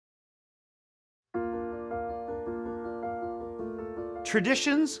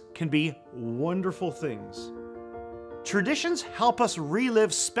Traditions can be wonderful things. Traditions help us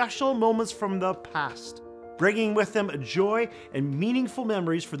relive special moments from the past, bringing with them joy and meaningful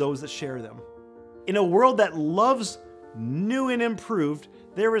memories for those that share them. In a world that loves new and improved,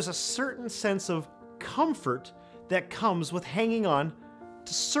 there is a certain sense of comfort that comes with hanging on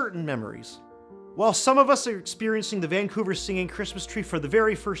to certain memories. While some of us are experiencing the Vancouver Singing Christmas Tree for the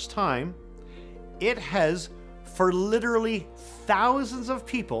very first time, it has, for literally thousands of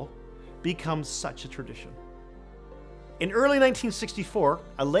people, become such a tradition. In early 1964,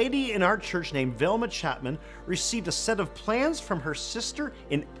 a lady in our church named Velma Chapman received a set of plans from her sister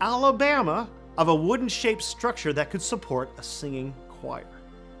in Alabama of a wooden-shaped structure that could support a singing choir.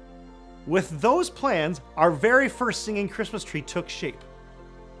 With those plans, our very first singing Christmas tree took shape.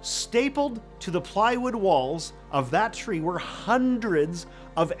 Stapled to the plywood walls of that tree were hundreds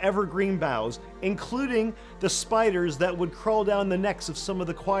of evergreen boughs, including the spiders that would crawl down the necks of some of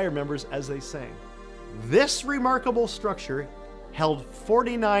the choir members as they sang. This remarkable structure held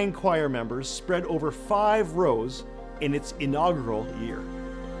 49 choir members spread over 5 rows in its inaugural year.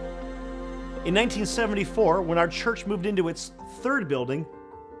 In 1974, when our church moved into its third building,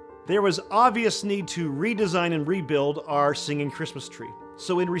 there was obvious need to redesign and rebuild our singing Christmas tree.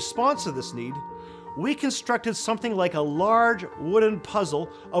 So in response to this need, we constructed something like a large wooden puzzle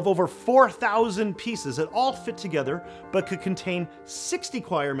of over 4,000 pieces that all fit together but could contain 60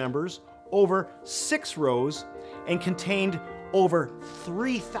 choir members over 6 rows and contained over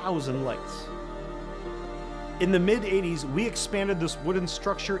 3,000 lights. In the mid-80s, we expanded this wooden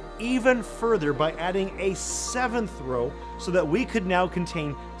structure even further by adding a 7th row so that we could now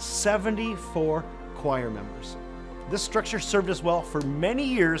contain 74 choir members. This structure served us well for many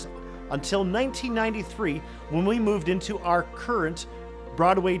years until 1993, when we moved into our current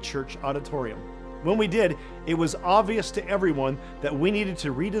Broadway Church auditorium. When we did, it was obvious to everyone that we needed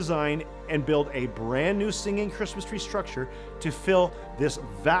to redesign and build a brand new singing Christmas tree structure to fill this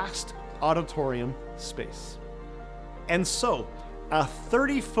vast auditorium space. And so, a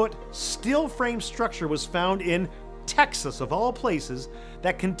 30-foot steel frame structure was found in Texas, of all places,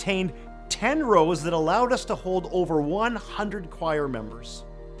 that contained 10 rows that allowed us to hold over 100 choir members.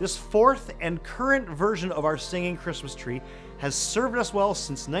 This fourth and current version of our singing Christmas tree has served us well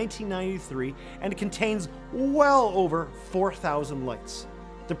since 1993 and contains well over 4,000 lights.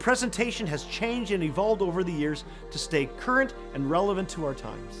 The presentation has changed and evolved over the years to stay current and relevant to our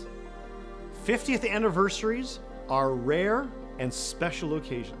times. 50th anniversaries are rare and special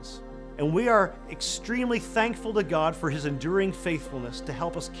occasions, and we are extremely thankful to God for His enduring faithfulness to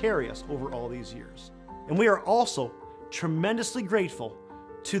help us carry us over all these years. And we are also tremendously grateful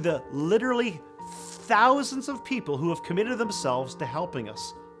to the literally thousands of people who have committed themselves to helping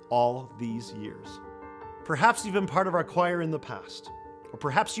us all these years. Perhaps you've been part of our choir in the past, or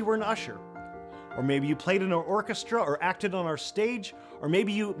perhaps you were an usher, or maybe you played in our orchestra or acted on our stage, or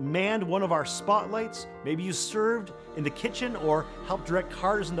maybe you manned one of our spotlights, maybe you served in the kitchen or helped direct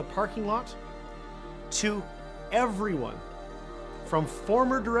cars in the parking lot. To everyone, from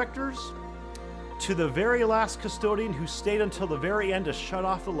former directors to the very last custodian who stayed until the very end to shut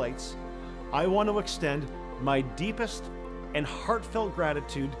off the lights, I want to extend my deepest and heartfelt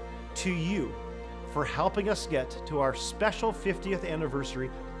gratitude to you for helping us get to our special 50th anniversary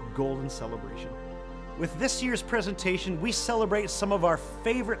Golden Celebration. With this year's presentation, we celebrate some of our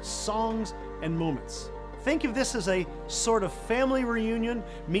favorite songs and moments. Think of this as a sort of family reunion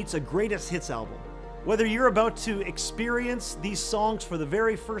meets a greatest hits album. Whether you're about to experience these songs for the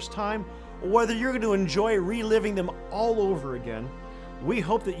very first time, or whether you're going to enjoy reliving them all over again, we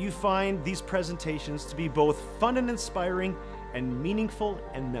hope that you find these presentations to be both fun and inspiring and meaningful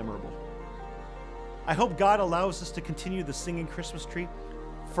and memorable. I hope God allows us to continue the singing Christmas tree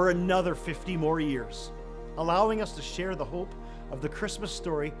for another 50 more years, allowing us to share the hope of the Christmas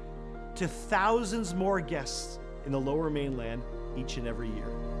story to thousands more guests in the Lower Mainland each and every year.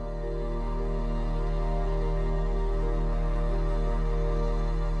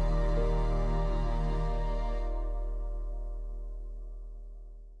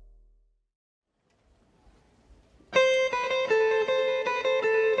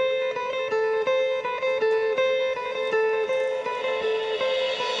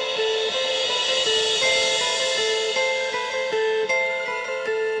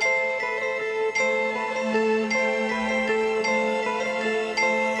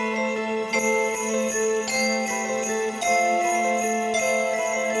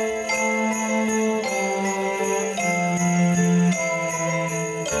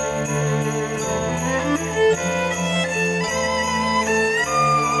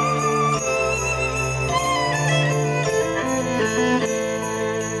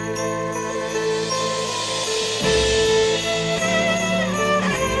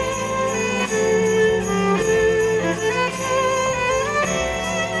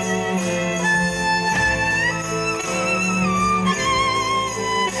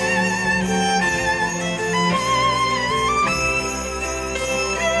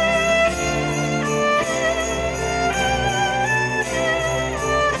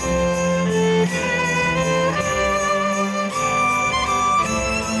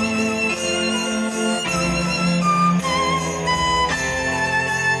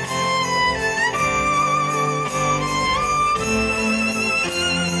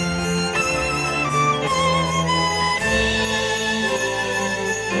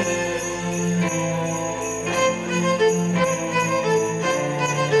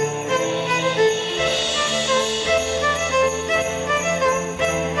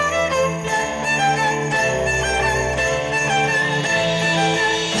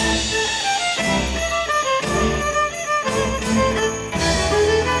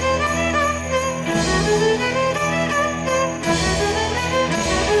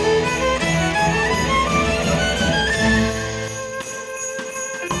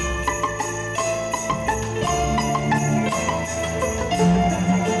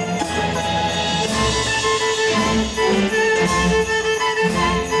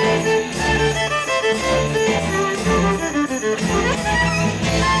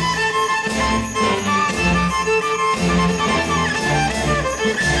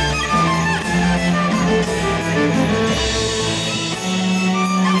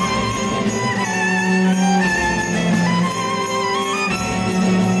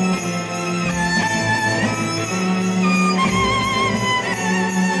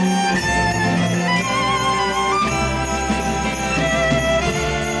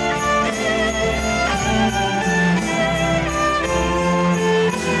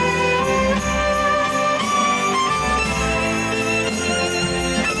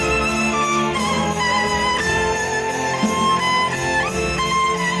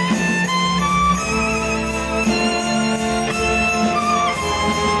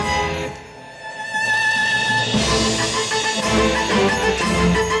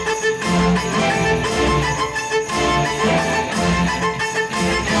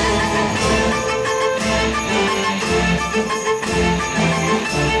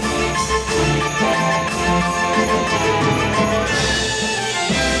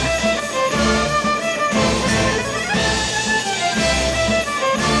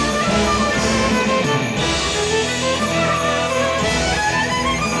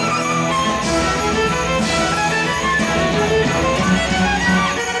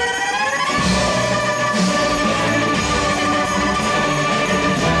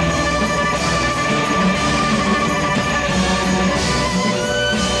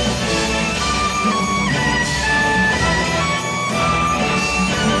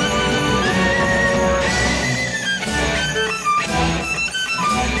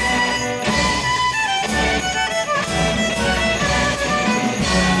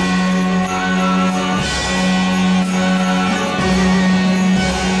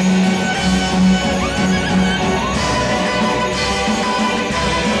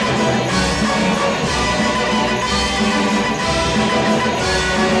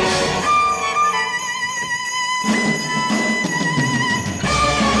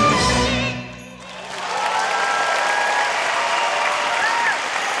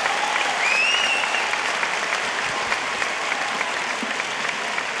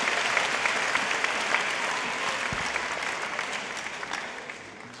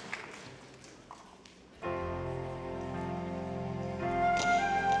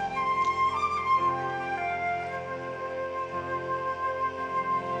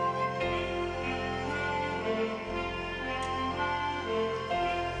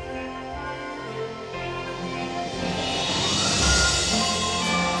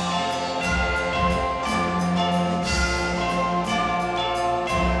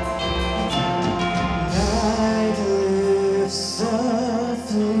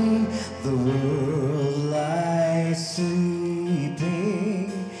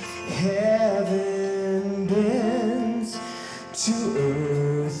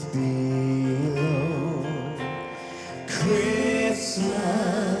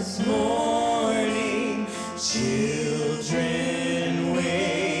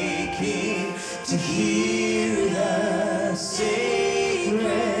 to hear the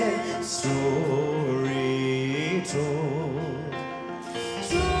sacred story told.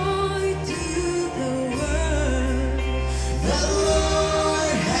 Joy to the world, the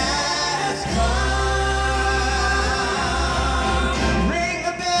Lord has come. Ring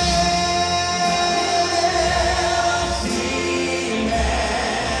the bells,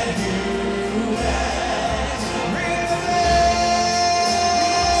 Emmanuel. Ring the bells,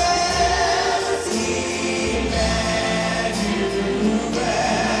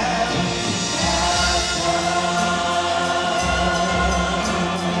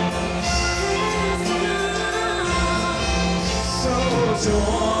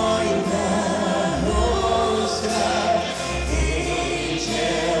 join the host of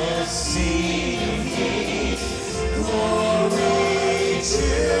angels singing, glory to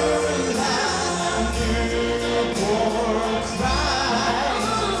the newborn Christ.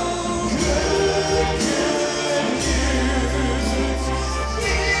 Good news fills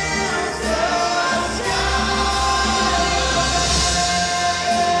the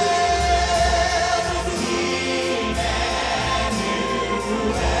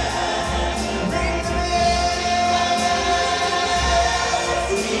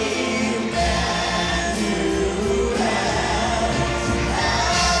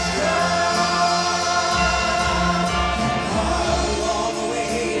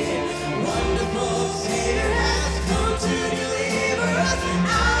wonderful Savior has come to deliver us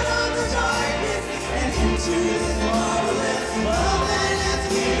out of the darkness and into His marvelous love that has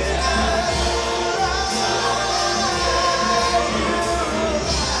given us.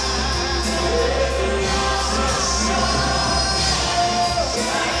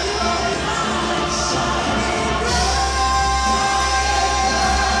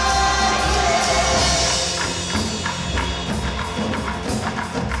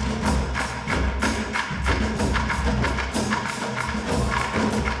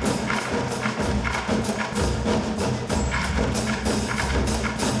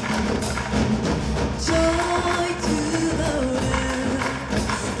 Joy to the world,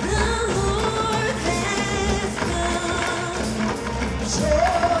 the Lord has come.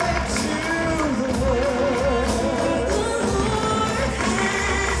 Joy to the world, the Lord has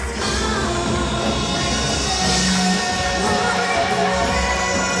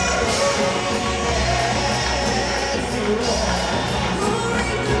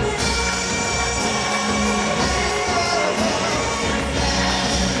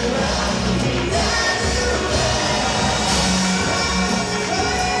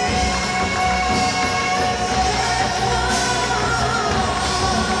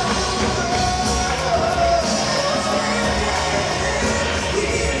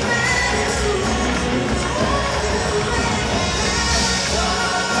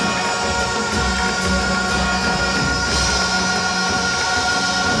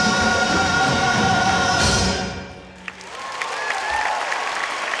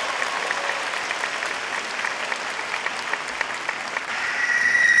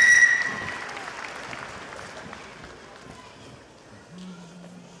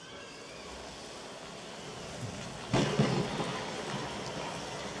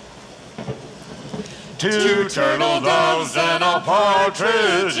Two turtle doves and a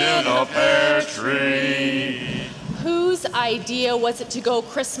partridge in a pear tree. Whose idea was it to go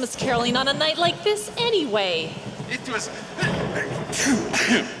Christmas caroling on a night like this anyway? It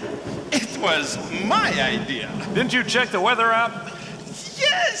was my idea. Didn't you check the weather app?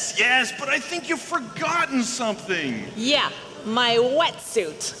 Yes, but I think you've forgotten something. Yeah, my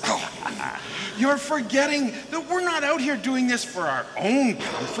wetsuit. You're forgetting that we're not out here doing this for our own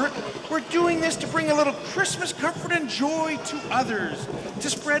comfort. We're doing this to bring a little Christmas comfort and joy to others, to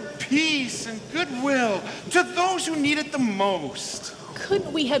spread peace and goodwill to those who need it the most.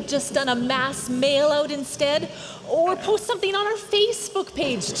 Couldn't we have just done a mass mail out instead? Or post something on our Facebook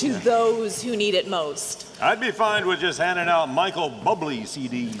page to those who need it most? I'd be fine with just handing out Michael Bubbly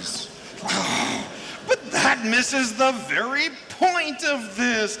CDs. But that misses the very point of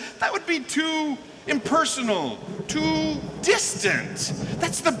this. That would be too impersonal, too distant.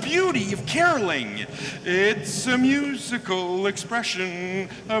 That's the beauty of caroling. It's a musical expression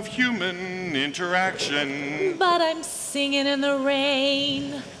of human interaction. But I'm singing in the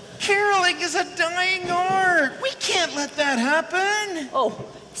rain. Caroling is a dying art. We can't let that happen. Oh,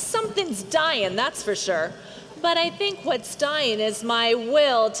 something's dying, that's for sure. But I think what's dying is my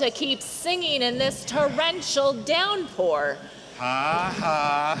will to keep singing in this torrential downpour. Ha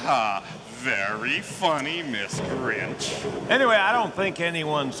ha ha. Very funny, Miss Grinch. Anyway, I don't think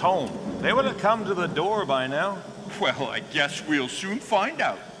anyone's home. They would have come to the door by now. Well, I guess we'll soon find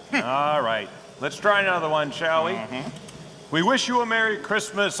out. All right. Let's try another one, shall we? We wish you a Merry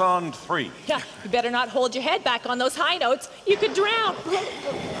Christmas on 3. Yeah, you better not hold your head back on those high notes. You could drown.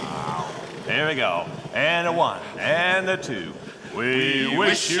 There we go. And a 1, and a 2. We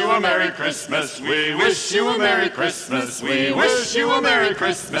wish you a Merry Christmas. We wish you a Merry Christmas. We wish you a Merry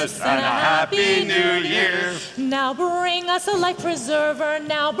Christmas and a Happy New Year. Now bring us a life preserver.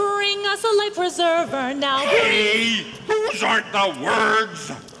 Now bring us a life preserver. Now Hey, those aren't the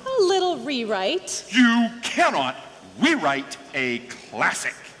words. a little rewrite. You cannot rewrite a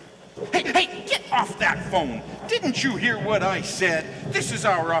classic. Hey, get off that phone. Didn't you hear what I said? This is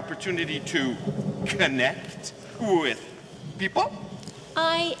our opportunity to connect with people.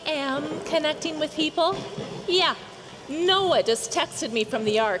 I am connecting with people. Yeah, Noah just texted me from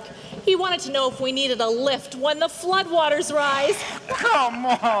the Ark. He wanted to know if we needed a lift when the floodwaters rise. Come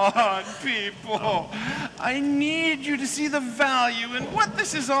on, people. I need you to see the value in what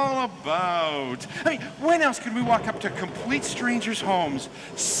this is all about. I mean, when else could we walk up to complete strangers' homes,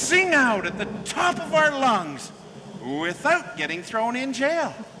 sing out at the top of our lungs, without getting thrown in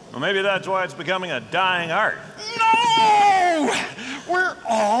jail? Well, maybe that's why it's becoming a dying art. No! We're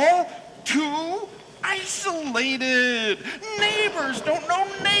all too isolated. Neighbors don't know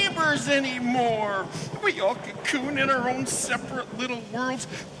neighbors anymore. We all cocoon in our own separate little worlds.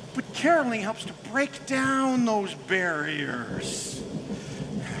 But caroling helps to break down those barriers.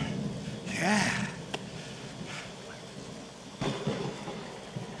 Yeah.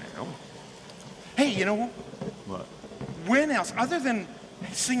 Hey, you know What? when else, other than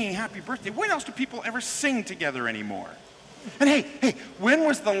singing happy birthday, when else do people ever sing together anymore? And hey, when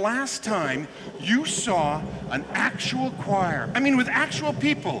was the last time you saw an actual choir, I mean with actual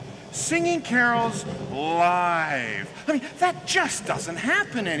people, singing carols live? I mean, that just doesn't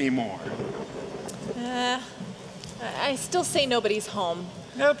happen anymore. I still say nobody's home.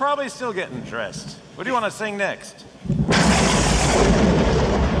 They're probably still getting dressed. What do you want to sing next?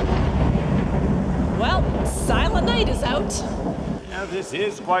 Well, Silent Night is out. Now, this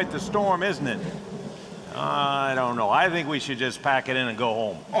is quite the storm, isn't it? I don't know. I think we should just pack it in and go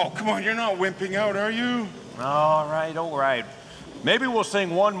home. Oh, come on, you're not wimping out, are you? All right. Maybe we'll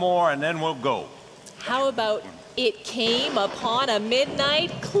sing one more and then we'll go. How about It Came Upon a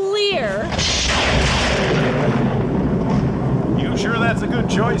Midnight Clear? You sure that's a good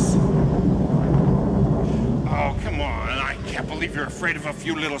choice? Oh, come on. I can't believe you're afraid of a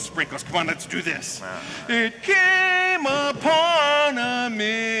few little sprinkles. Come on, let's do this. It came upon a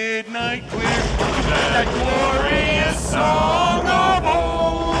midnight clear, that glorious song of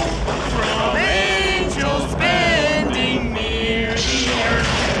old, from angels bending near the earth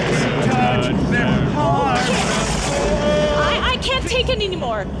to touch their hearts of gold. I can't take it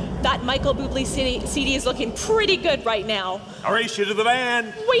anymore. That Michael Bublé CD is looking pretty good right now. I'll race you to the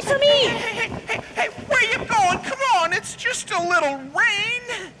van. Wait for me! Hey, where you going? Come on, it's just a little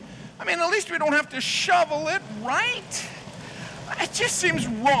rain. I mean, at least we don't have to shovel it, right? It just seems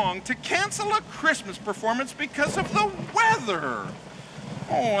wrong to cancel a Christmas performance because of the weather.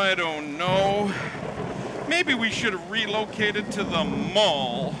 Oh, I don't know. Maybe we should have relocated to the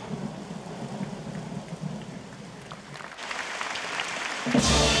mall.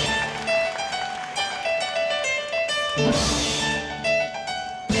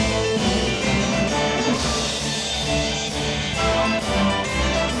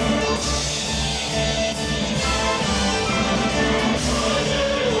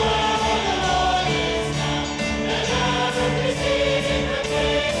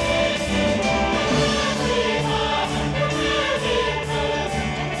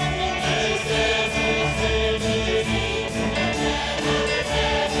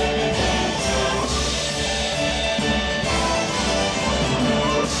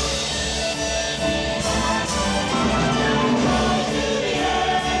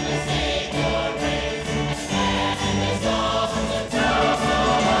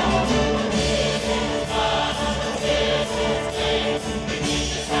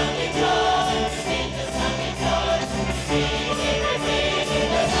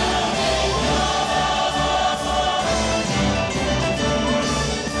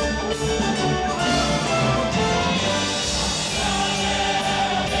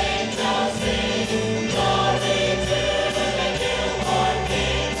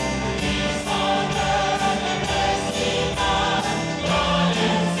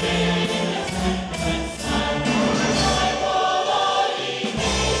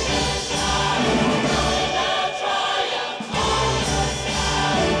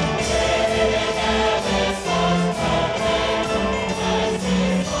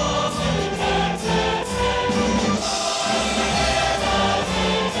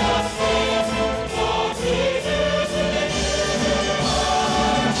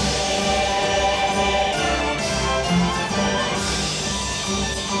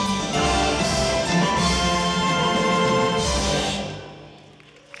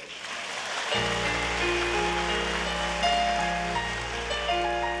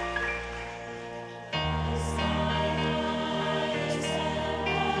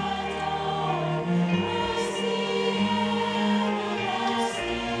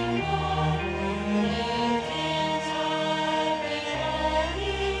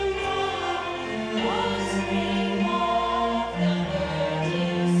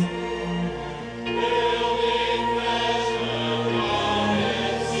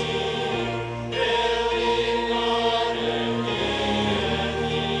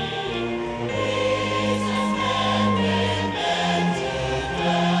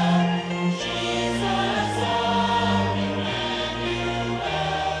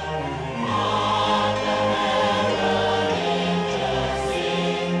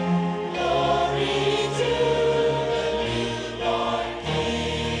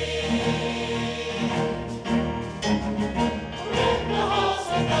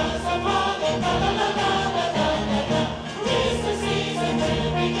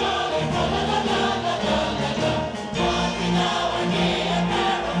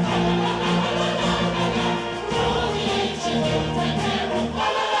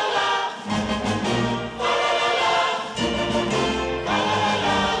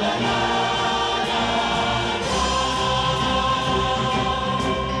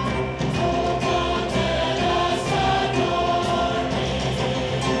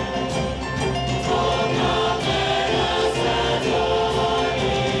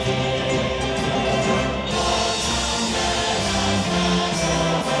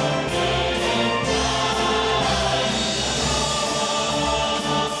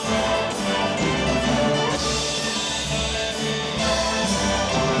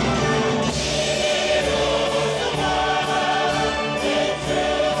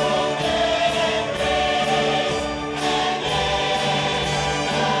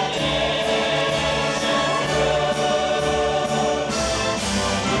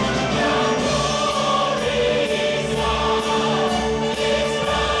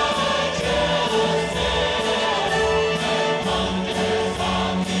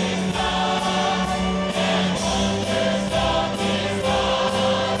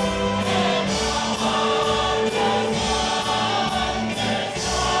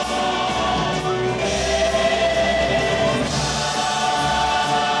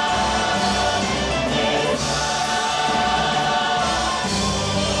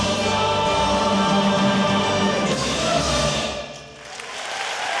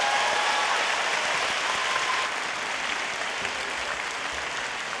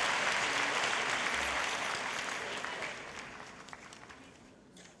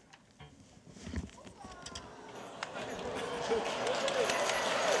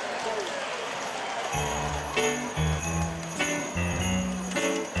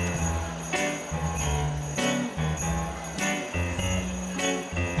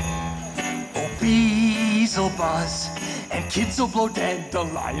 will buzz, and kids will blow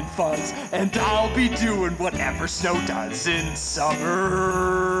dandelion fuzz, and I'll be doing whatever snow does in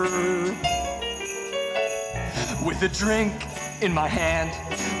summer. With a drink in my hand,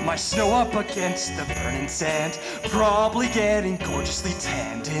 my snow up against the burning sand, probably getting gorgeously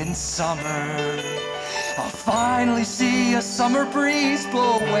tanned in summer. I'll finally see a summer breeze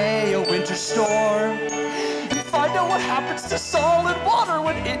blow away a winter storm, and find out what happens to solid water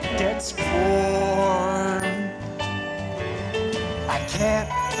when it gets warm. I can't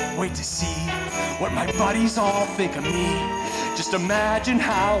wait to see what my buddies all think of me. Just imagine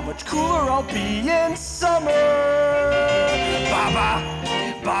how much cooler I'll be in summer. Ba-ba,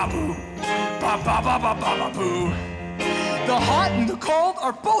 ba-boo, ba-ba-ba-ba-ba-boo. The hot and the cold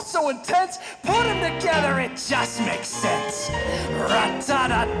are both so intense. Put them together, it just makes sense.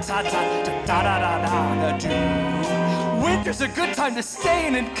 Ra-ta-da-ta-ta-ta-da-da-da-da-doo. Winter's a good time to stay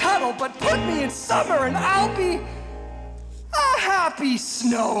in and cuddle, but put me in summer and I'll be a happy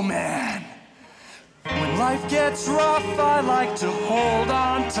snowman. When life gets rough, I like to hold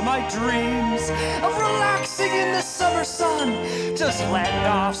on to my dreams of relaxing in the summer sun, just letting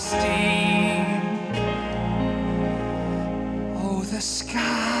off steam. Oh, the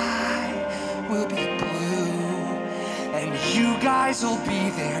sky will be blue, and you guys will be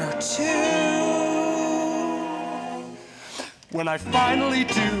there too. When I finally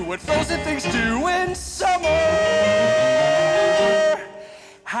do what frozen things do in summer.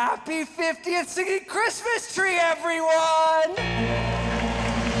 Happy 50th singing Christmas tree, everyone!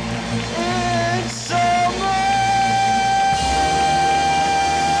 In summer!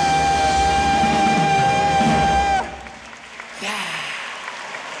 Yeah!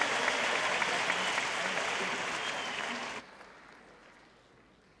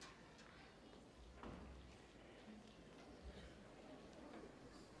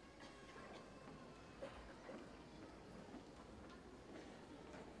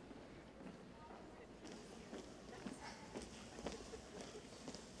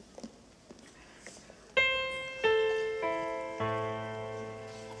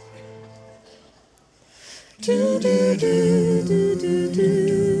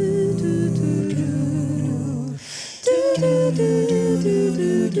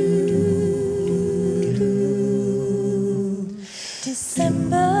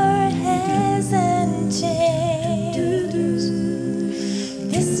 December hasn't changed.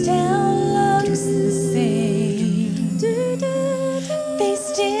 This town looks the same. They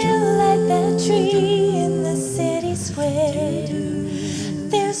still light that tree in the city square.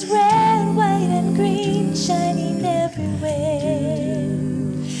 There's red, white, and green shining everywhere.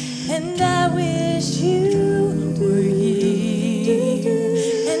 And I wish you were here.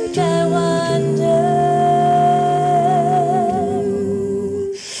 And I wonder,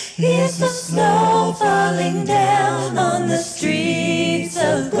 is the snow falling down on the streets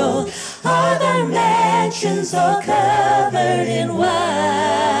of gold? Are there mansions all covered in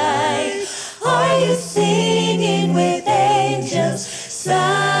white? Are you singing with angels,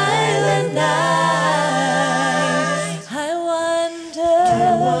 silent night? I wonder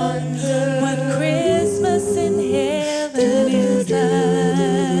what Christmas in heaven is like.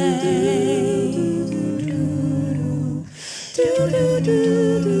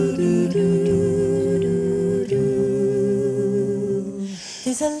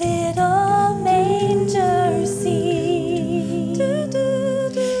 There's a little manger scene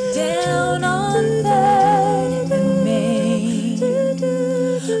down on 3rd and Main.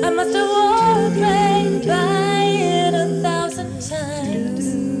 I must have walked right by it 1,000 times,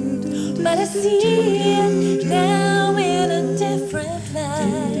 but I see it now in a different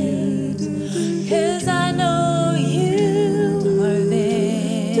light. 'Cause I know you are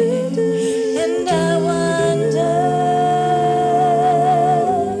there, and I wonder,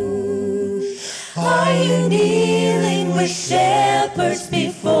 are you kneeling with shepherds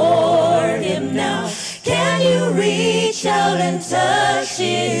before him now? Can you reach out and touch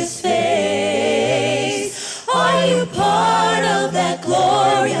his face? Are you part of that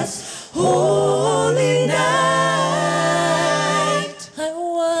glorious holy night? I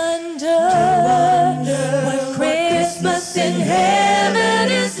wonder what Christmas in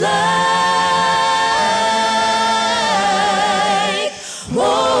heaven is like.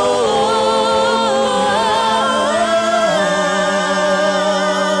 Whoa.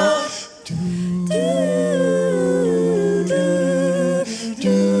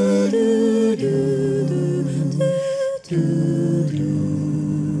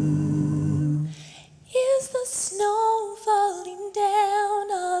 Is the snow falling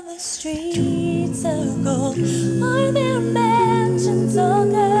down on the streets of gold? Are there mansions all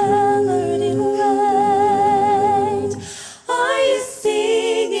covered in white?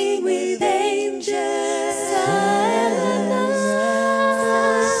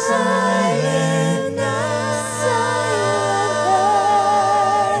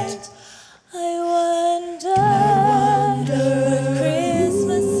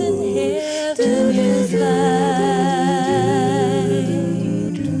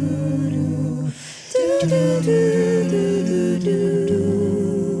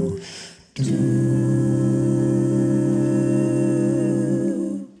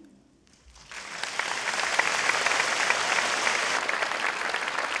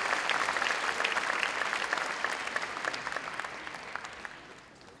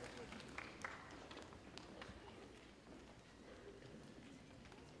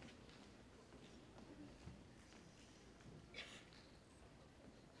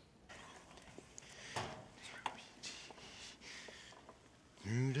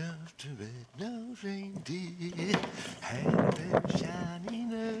 your shiny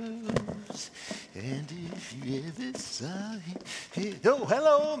nose. And if you ever saw him... Oh,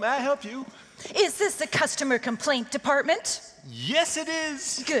 hello, may I help you? Is this the customer complaint department? Yes, it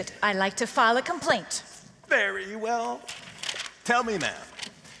is. Good. I'd like to file a complaint. Very well. Tell me, ma'am,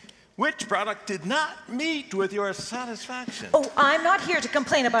 which product did not meet with your satisfaction? Oh, I'm not here to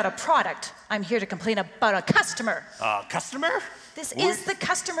complain about a product. I'm here to complain about a customer. A customer? This is the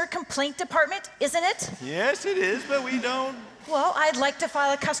customer complaint department, isn't it? Yes, it is, but we don't... Well, I'd like to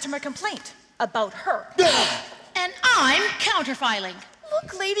file a customer complaint about her. And I'm counterfiling.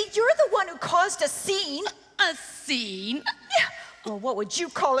 Look, lady, you're the one who caused a scene. A scene? Yeah. Well, what would you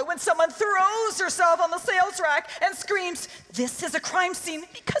call it when someone throws herself on the sales rack and screams, "This is a crime scene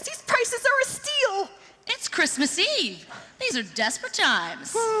because these prices are a steal"? It's Christmas Eve. These are desperate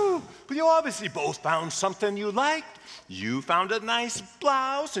times. Well, you obviously both found something you liked. You found a nice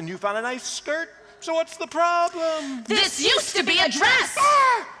blouse and you found a nice skirt. So what's the problem? This used to be a dress.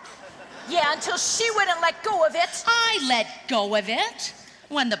 Yeah, until she wouldn't let go of it. I let go of it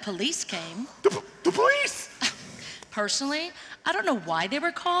when the police came. The police? Personally, I don't know why they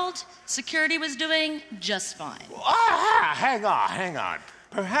were called. Security was doing just fine. Hang on.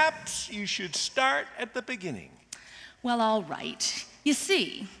 Perhaps you should start at the beginning. Well, all right. You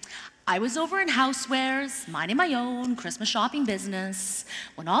see, I was over in housewares, minding my own Christmas shopping business,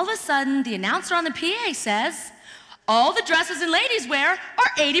 when all of a sudden the announcer on the PA says, "All the dresses and ladies wear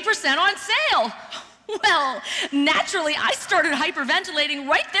are 80% on sale." Well, naturally, I started hyperventilating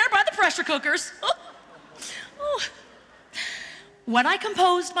right there by the pressure cookers. When I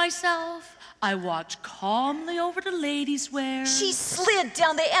composed myself, I walked calmly over to ladies' wear. She slid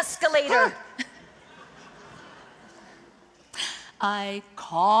down the escalator. I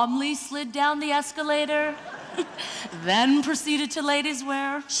calmly slid down the escalator, then proceeded to ladies'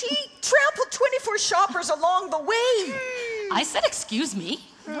 wear. She trampled 24 shoppers along the way. I said, "Excuse me."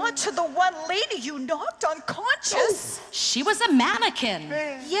 Not to the one lady you knocked unconscious. She was a mannequin.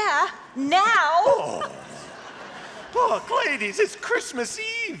 Yeah, now. Look, ladies, it's Christmas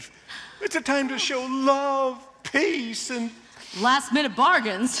Eve. It's a time to show love, peace, and Last-minute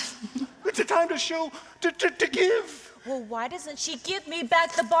bargains. it's a time to show, to give. Well, why doesn't she give me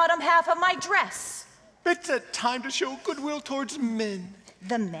back the bottom half of my dress? It's a time to show goodwill towards men.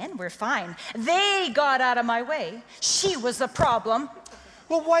 The men were fine. They got out of my way. She was the problem.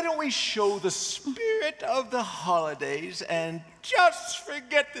 Well, why don't we show the spirit of the holidays and just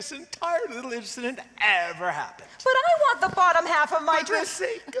forget this entire little incident ever happened? But I want the bottom half of my For the dress.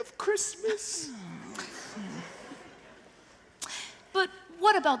 sake of Christmas. But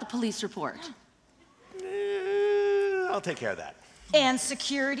what about the police report? I'll take care of that. And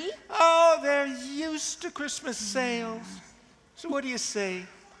security? Oh, they're used to Christmas sales. So what do you say?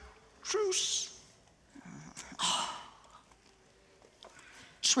 Truce?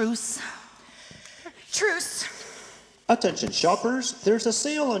 Truce. Truce. Attention shoppers, there's a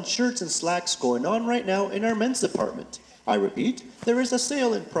sale on shirts and slacks going on right now in our men's department. I repeat, there is a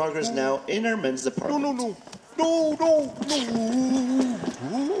sale in progress now in our men's department. No.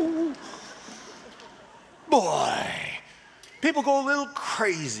 Boy, people go a little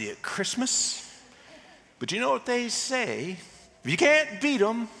crazy at Christmas. But you know what they say? If you can't beat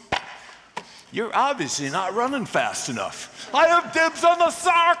them, you're obviously not running fast enough. I have dibs on the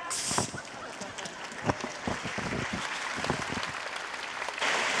socks!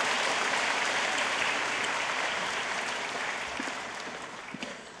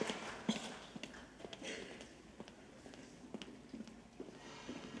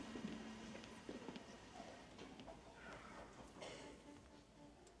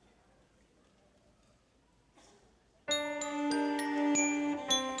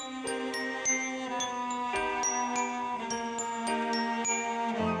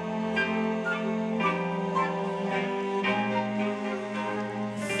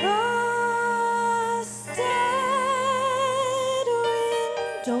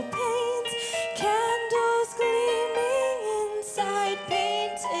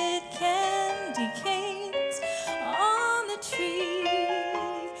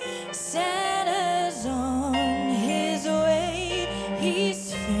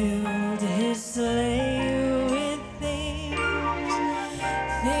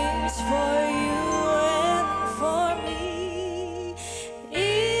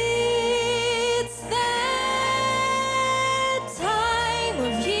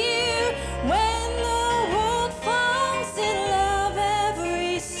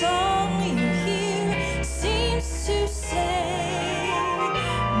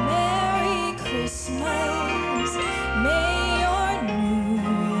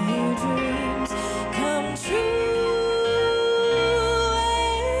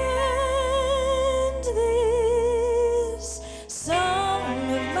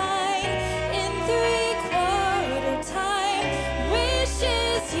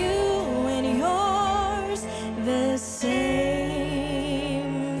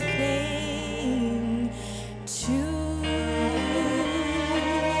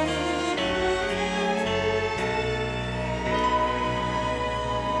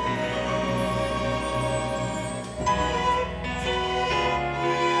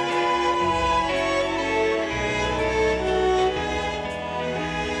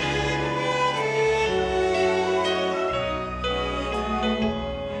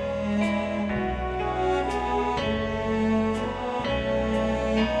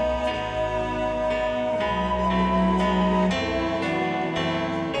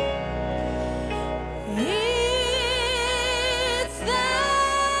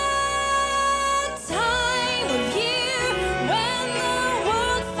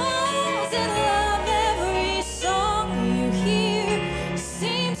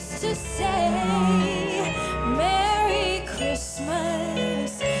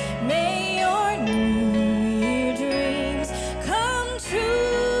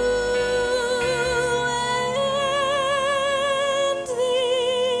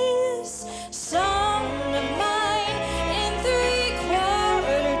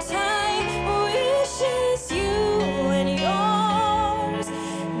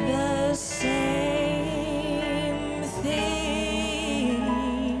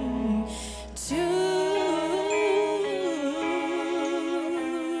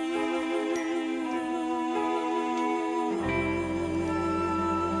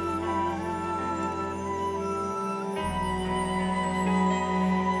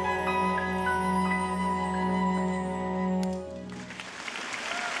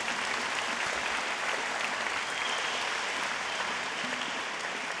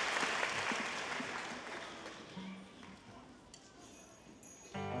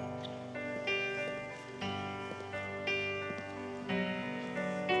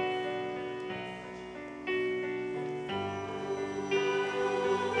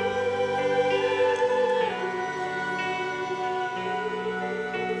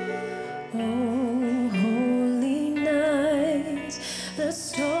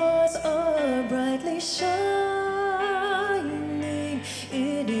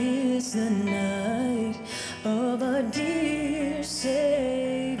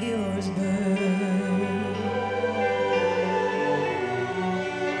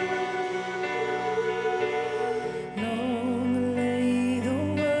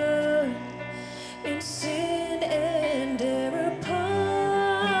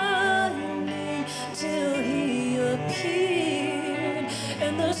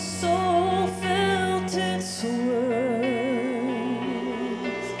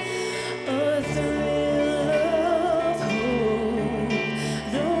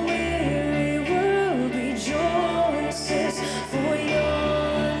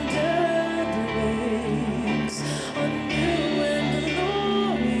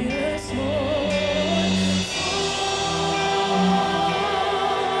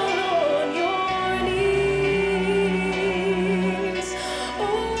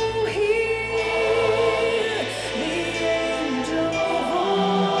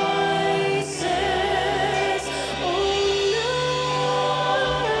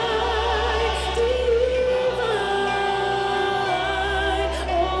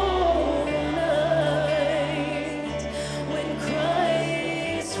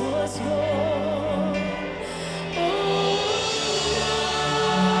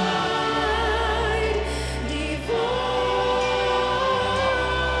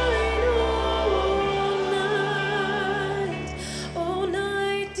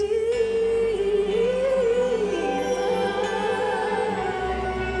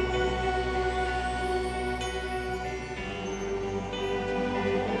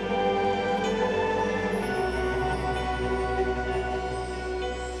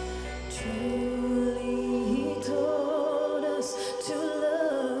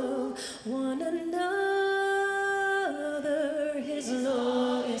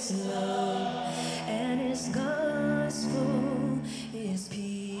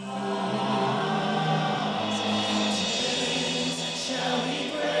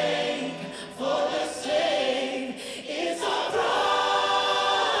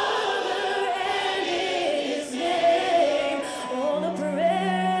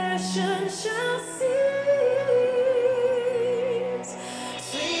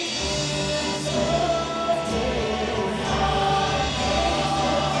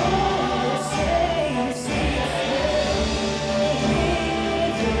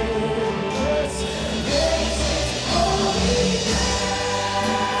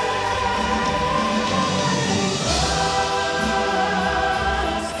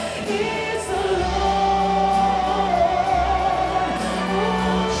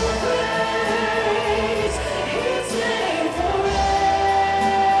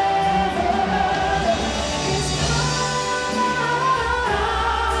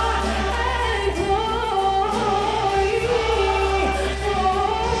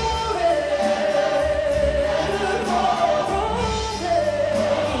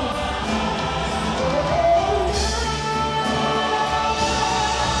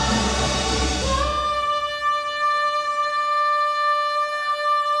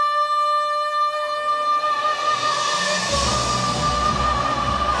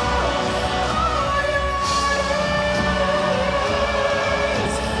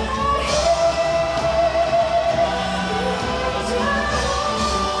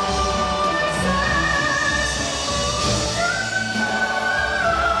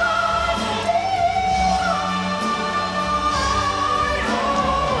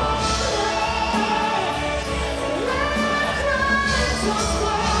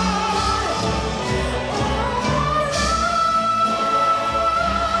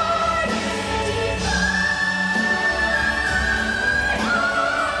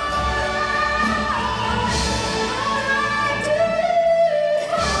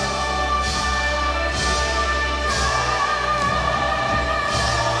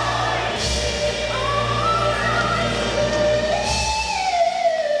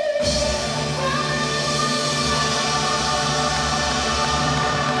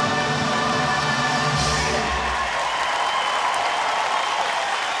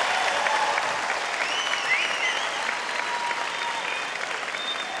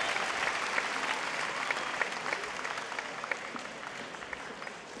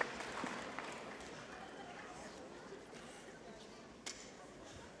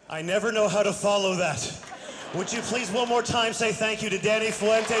 I never know how to follow that. Would you please one more time say thank you to Danny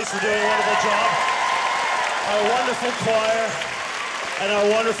Fuentes for doing a wonderful job, our wonderful choir, and our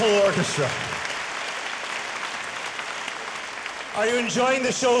wonderful orchestra. Are you enjoying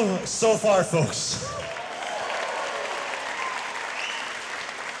the show so far, folks?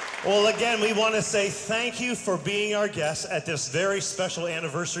 Well, again, we want to say thank you for being our guests at this very special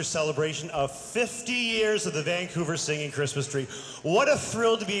anniversary celebration of 50 years of the Vancouver Singing Christmas Tree. What a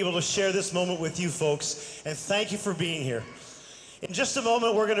thrill to be able to share this moment with you folks, and thank you for being here. In just a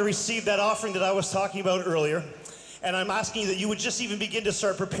moment, we're going to receive that offering that I was talking about earlier, and I'm asking you that you would just even begin to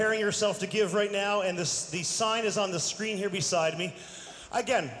start preparing yourself to give right now, and the sign is on the screen here beside me.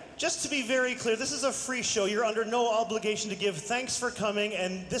 Again, just to be very clear, this is a free show. You're under no obligation to give. Thanks for coming,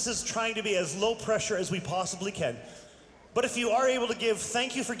 and this is trying to be as low pressure as we possibly can. But if you are able to give,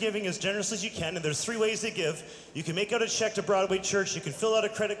 thank you for giving as generously as you can, and there's 3 ways to give. You can make out a check to Broadway Church, you can fill out a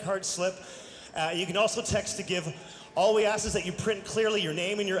credit card slip, you can also text to give. All we ask is that you print clearly your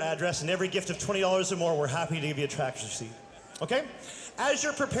name and your address, and every gift of $20 or more, we're happy to give you a track receipt. Okay? As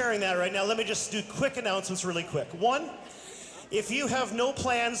you're preparing that right now, let me just do quick announcements really quick. One, if you have no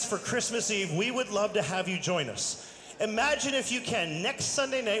plans for Christmas Eve, we would love to have you join us. Imagine if you can, next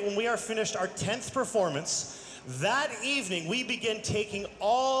Sunday night when we are finished our 10th performance, that evening we begin taking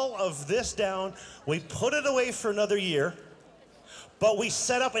all of this down, we put it away for another year, but we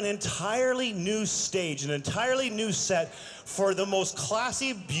set up an entirely new stage, an entirely new set for the most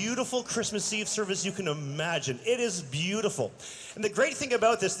classy, beautiful Christmas Eve service you can imagine. It is beautiful. And the great thing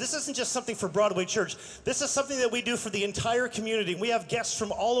about this isn't just something for Broadway Church. This is something that we do for the entire community. We have guests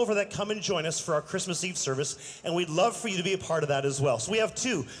from all over that come and join us for our Christmas Eve service, and we'd love for you to be a part of that as well. So we have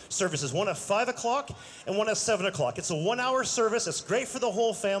 2 services, one at 5 o'clock and one at 7 o'clock. It's a 1-hour service. It's great for the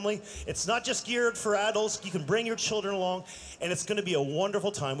whole family. It's not just geared for adults. You can bring your children along, and it's going to be a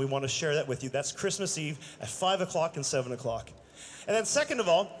wonderful time. We want to share that with you. That's Christmas Eve at 5 o'clock and 7 o'clock. And then second of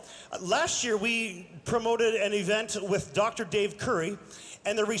all, last year we promoted an event with Dr. Dave Curry,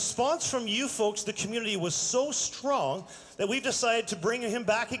 and the response from you folks, the community, was so strong that we've decided to bring him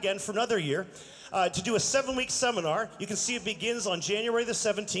back again for another year to do a 7-week seminar. You can see it begins on January the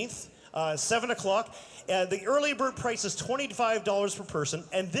 17th, 7 o'clock. The early bird price is $25 per person,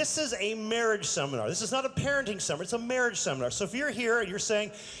 and this is a marriage seminar. This is not a parenting seminar, it's a marriage seminar. So if you're here and you're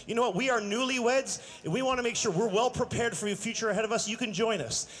saying, you know what, we are newlyweds, and we want to make sure we're well prepared for the future ahead of us, you can join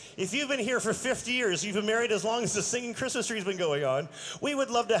us. If you've been here for 50 years, you've been married as long as the Singing Christmas Tree has been going on, we would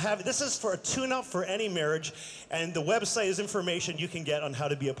love to have, this is for a tune-up for any marriage, and the website is information you can get on how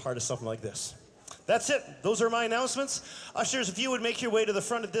to be a part of something like this. That's it. Those are my announcements. Ushers, if you would make your way to the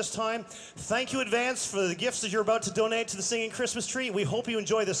front at this time. Thank you in advance for the gifts that you're about to donate to the Singing Christmas Tree. We hope you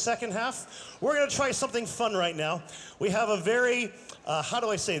enjoy the second half. We're going to try something fun right now. We have a very, how do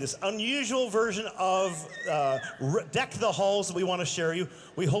I say this, unusual version of Deck the Halls that we want to share you.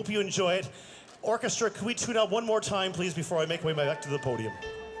 We hope you enjoy it. Orchestra, could we tune up one more time, please, before I make my way back to the podium?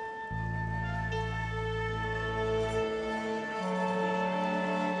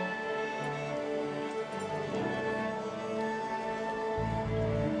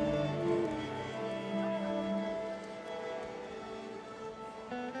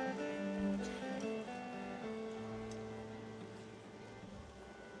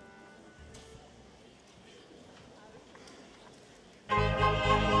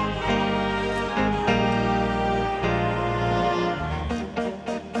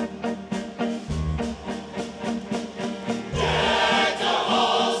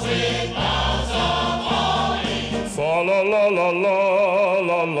 La la la la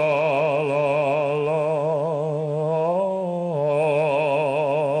la la la la.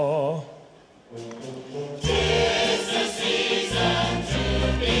 Tis the season to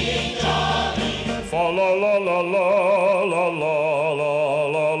be jolly. Fa la la la la la la la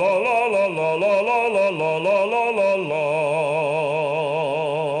la la la la la la la la la la la la.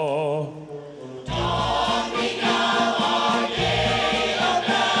 Don we now our gay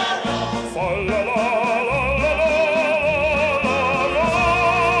apparel. Fa la la.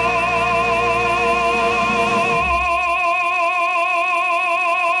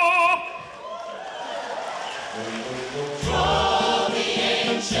 Draw the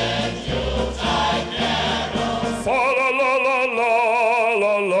ancient Yuletide carol. Fa la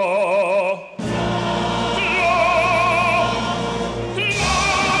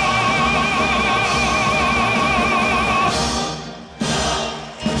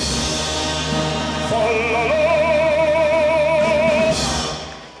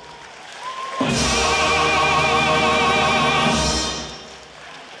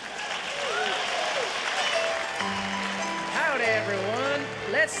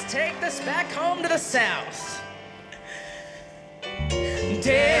let's take this back home to the south.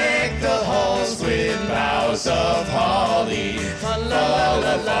 Deck the halls with boughs of holly. Fa la la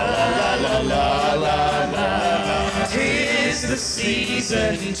la la la la la la. 'Tis the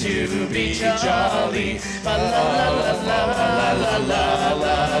season to be jolly. Fa la la la la la la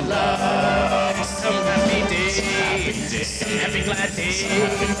la la. Some happy day, some happy glad day,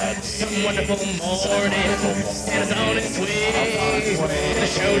 some wonderful morning. Santa's on his way. The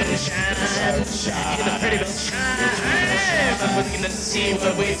show didn't shine, the pretty bells chime. I'm looking to see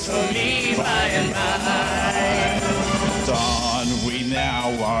what waits for me by and by. Don we now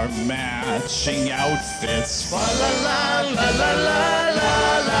our matching outfits. Fa la la la la la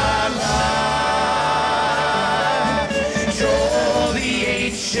la la. Joel the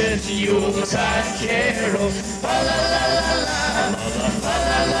ancient Yuletide carol. Fa la la la la, fa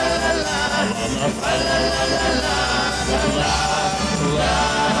la la la la, fa la la la la la la.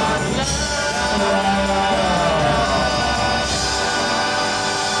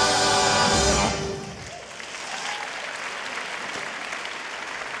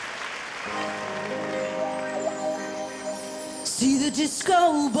 See the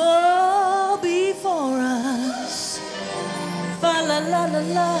disco ball before us. Fa la la la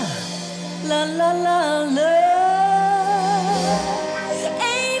la, la la la la.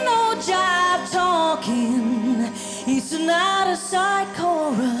 Ain't no jive talking, it's an out of sight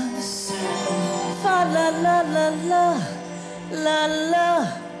chorus. Fa la la la la, la la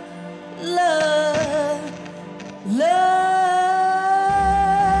la la.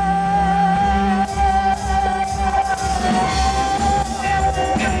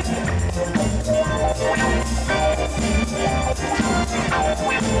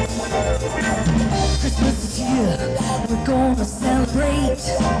 Christmas is here, we're gonna celebrate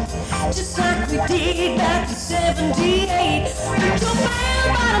just like we did back in '78. Put your bell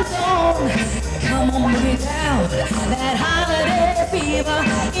bottoms on, come on, bring it down. That holiday fever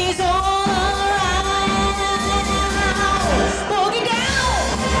is all around. Boogie down,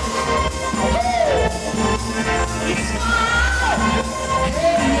 it's wild.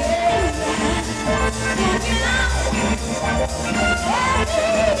 Hey, yeah, boogie down,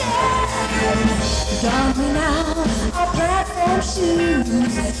 hey, yeah. Darling, now our platform shoes.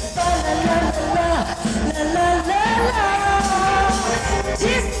 La la la la la la la la.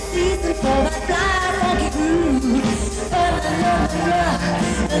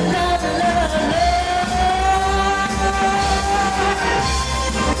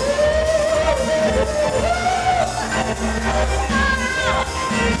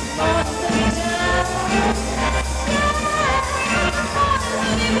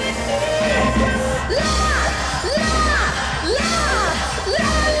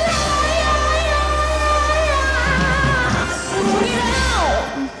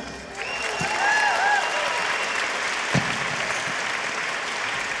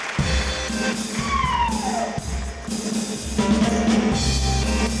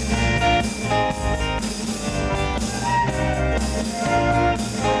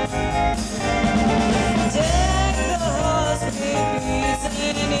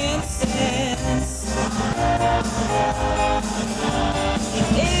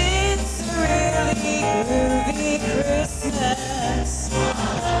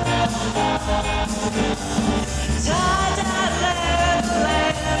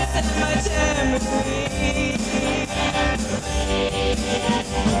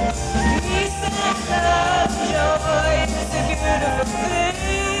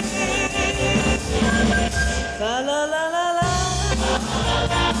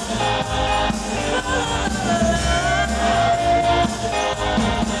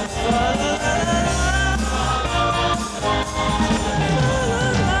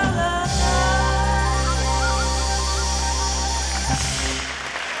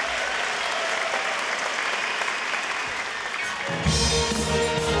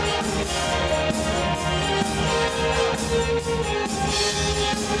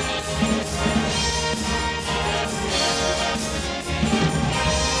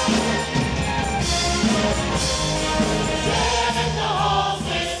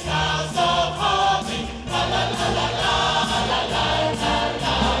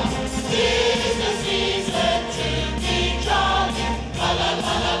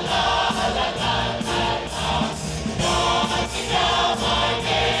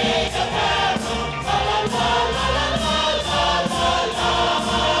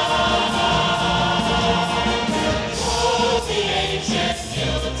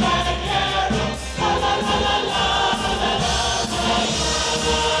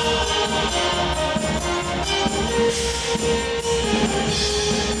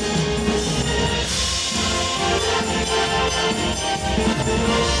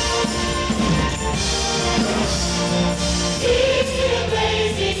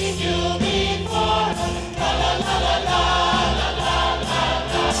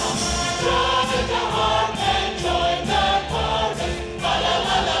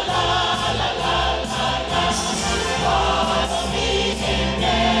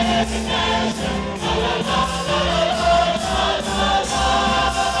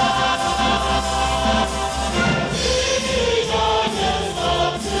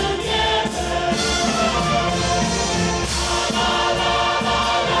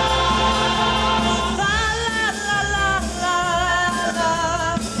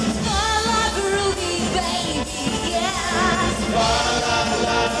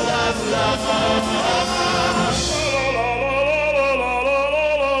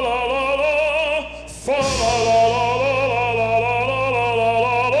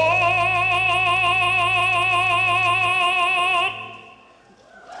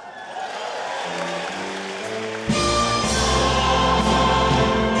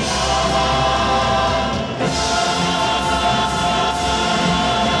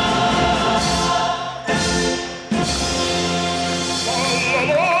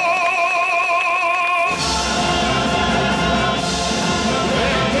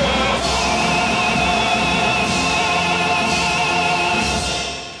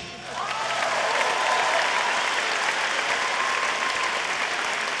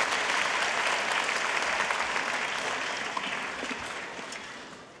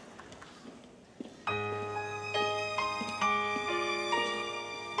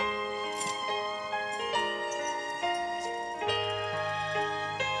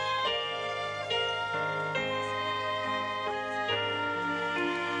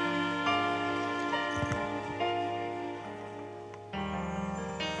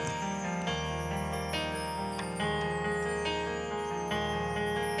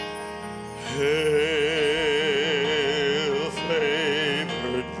 Hail,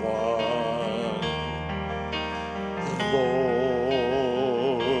 favored one, the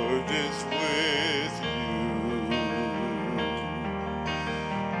Lord is with you.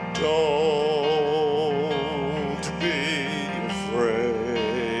 Don't be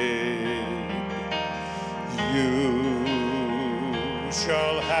afraid. You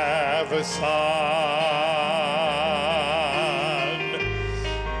shall have a son.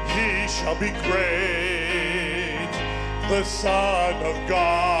 He shall be great, the Son of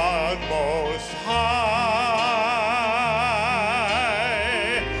God Most High,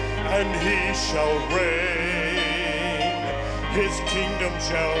 and he shall reign. His kingdom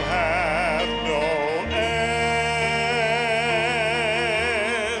shall have no end.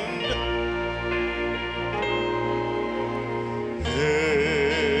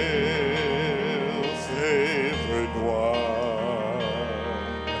 Hail, favored one,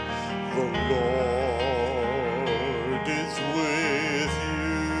 the Lord is with you.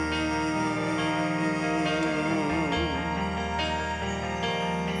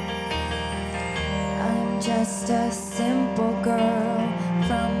 I'm just a simple girl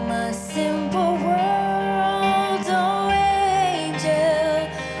from a simple world. Oh, angel,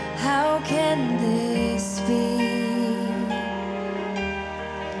 how can this be?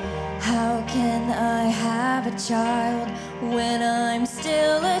 How can I have a child when I'm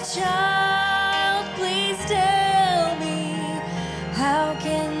still a child? Please tell me, how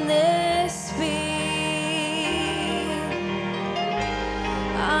can this be?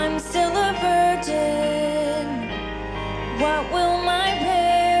 I'm still a virgin. What will my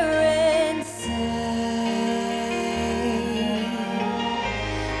parents say?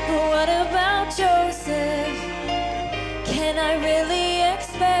 What about Joseph? Can I really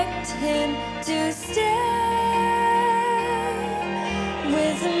expect him to stay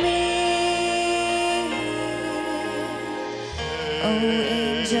with me? Oh,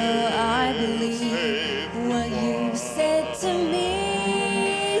 angel, I believe what you said to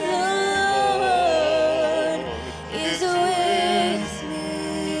me. The Lord is with me.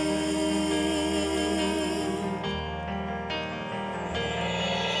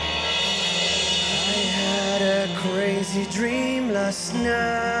 I had a crazy dream last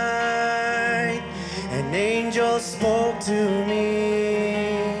night. An angel spoke to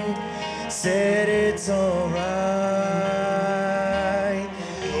me, said it's alright.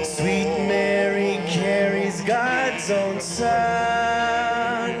 Sweet Mary carries God's own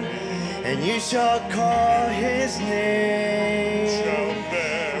son, and you shall call his name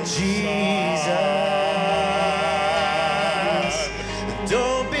Jesus.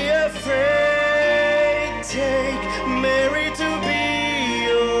 Don't be afraid, take Mary to be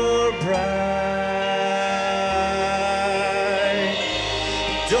your bride.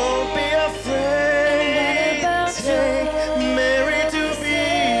 Don't be afraid, take Mary to be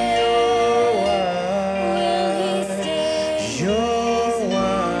your wife. Your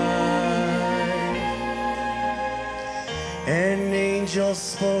wife. An angel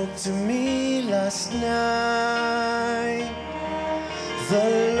spoke to me last night.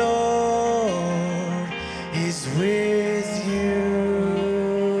 The Lord is with you.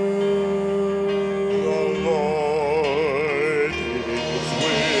 The Lord is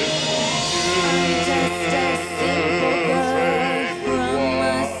with you. Just a simple girl from a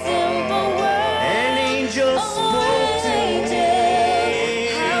simple world. An angel spoke to me,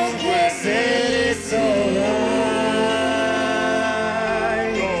 said it's alright.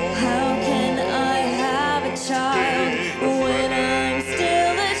 How can I have a child when I'm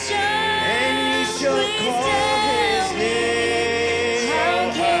still a child?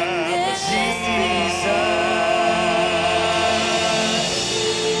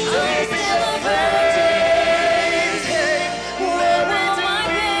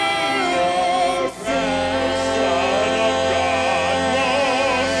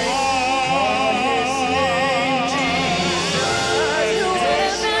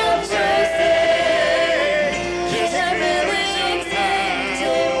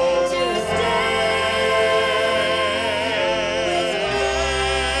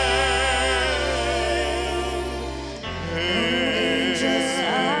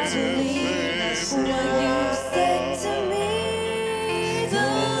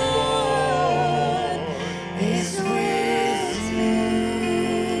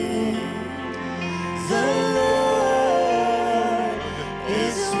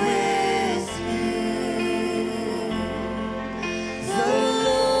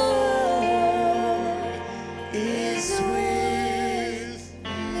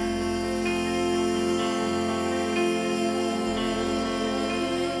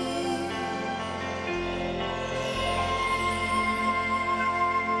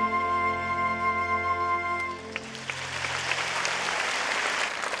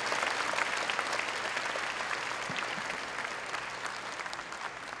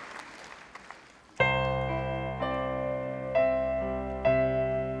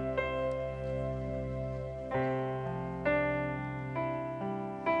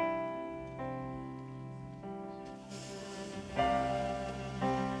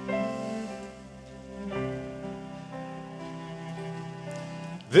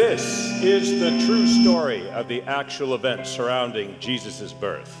 This is the true story of the actual events surrounding Jesus'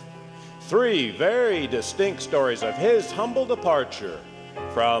 birth. 3 very distinct stories of his humble departure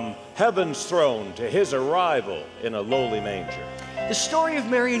from heaven's throne to his arrival in a lowly manger. The story of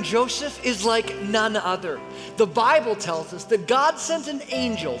Mary and Joseph is like none other. The Bible tells us that God sent an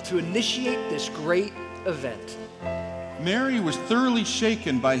angel to initiate this great event. Mary was thoroughly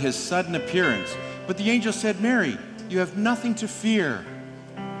shaken by his sudden appearance, but the angel said, "Mary, you have nothing to fear.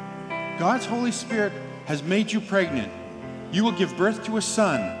 God's Holy Spirit has made you pregnant. You will give birth to a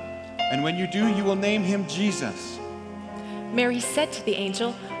son, and when you do, you will name him Jesus." Mary said to the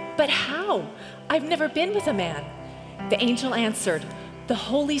angel, "But how? I've never been with a man." The angel answered, "The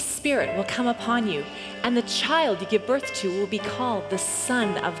Holy Spirit will come upon you, and the child you give birth to will be called the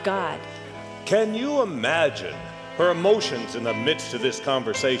Son of God." Can you imagine her emotions in the midst of this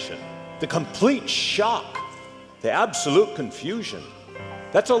conversation? The complete shock, the absolute confusion.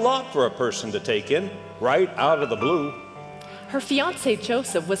 That's a lot for a person to take in, right out of the blue. Her fiancé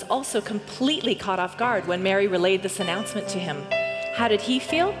Joseph was also completely caught off guard when Mary relayed this announcement to him. How did he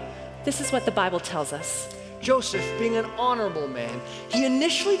feel? This is what the Bible tells us. Joseph, being an honorable man, he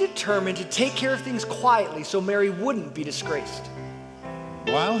initially determined to take care of things quietly so Mary wouldn't be disgraced.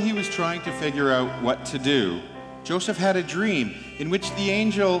 While he was trying to figure out what to do, Joseph had a dream in which the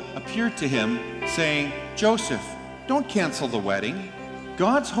angel appeared to him, saying, "Joseph, don't cancel the wedding.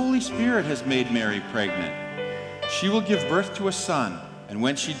 God's Holy Spirit has made Mary pregnant. She will give birth to a son, and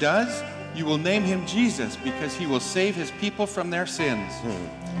when she does, you will name him Jesus because he will save his people from their sins."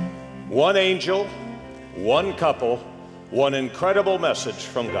 One angel, one couple, one incredible message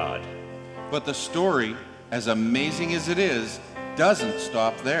from God. But the story, as amazing as it is, doesn't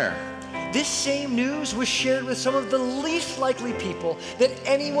stop there. This same news was shared with some of the least likely people that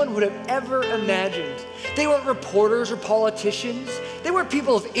anyone would have ever imagined. They weren't reporters or politicians. They weren't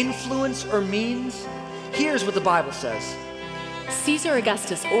people of influence or means. Here's what the Bible says. Caesar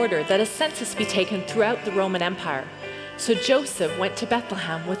Augustus ordered that a census be taken throughout the Roman Empire. So Joseph went to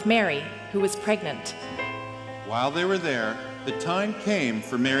Bethlehem with Mary, who was pregnant. While they were there, the time came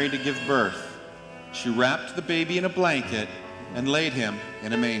for Mary to give birth. She wrapped the baby in a blanket and laid him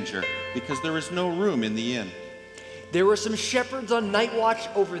in a manger because there was no room in the inn. There were some shepherds on night watch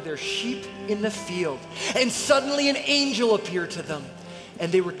over their sheep in the field, and suddenly an angel appeared to them,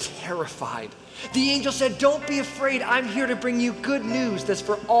 and they were terrified. The angel said, "Don't be afraid, I'm here to bring you good news that's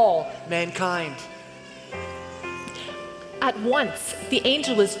for all mankind." At once, the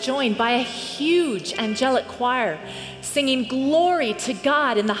angel was joined by a huge angelic choir, singing glory to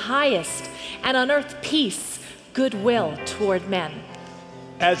God in the highest, and on earth peace, goodwill toward men.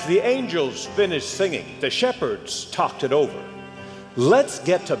 As the angels finished singing, the shepherds talked it over. Let's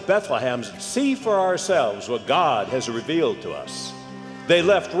get to Bethlehem and see for ourselves what God has revealed to us. They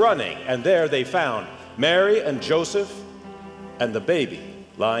left running, and there they found Mary and Joseph and the baby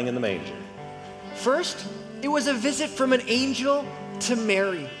lying in the manger. First, it was a visit from an angel to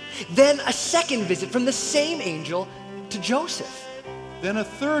Mary. Then a second visit from the same angel to Joseph. Then a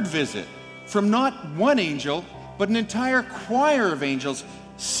third visit from not one angel, but an entire choir of angels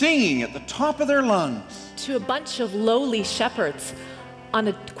singing at the top of their lungs. To a bunch of lowly shepherds on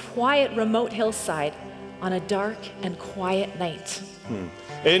a quiet remote hillside on a dark and quiet night.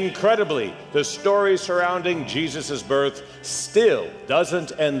 Incredibly, the story surrounding Jesus' birth still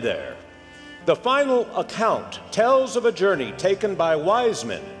doesn't end there. The final account tells of a journey taken by wise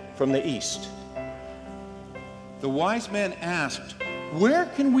men from the east. The wise men asked, "Where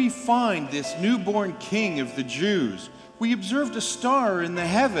can we find this newborn king of the Jews? We observed a star in the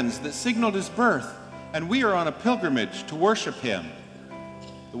heavens that signaled his birth, and we are on a pilgrimage to worship him."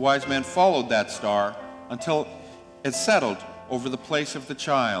 The wise men followed that star until it settled over the place of the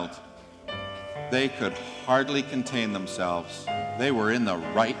child. They could hardly contain themselves. They were in the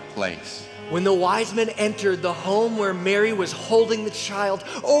right place. When the wise men entered the home where Mary was holding the child,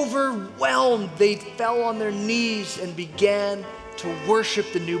 overwhelmed, they fell on their knees and began to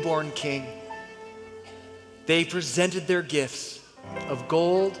worship the newborn king. They presented their gifts of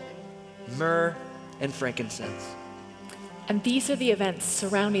gold, myrrh, and frankincense. And these are the events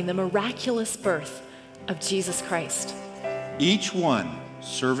surrounding the miraculous birth of Jesus Christ. Each one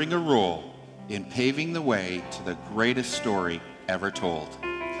serving a role in paving the way to the greatest story ever told.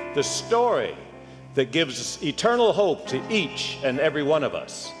 The story that gives us eternal hope to each and every one of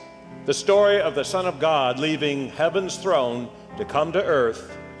us. The story of the Son of God leaving heaven's throne to come to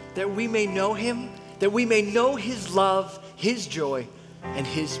earth. That we may know him, that we may know his love, his joy, and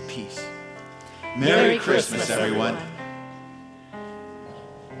his peace. Merry Christmas, everyone.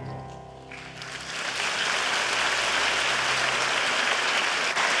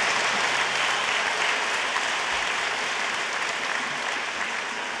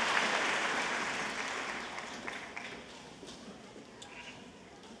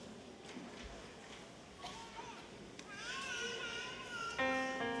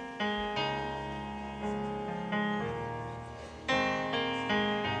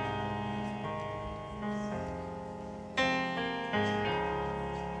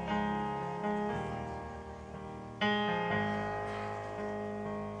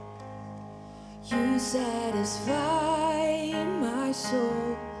 satisfy my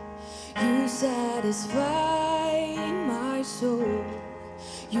soul. You satisfy my soul.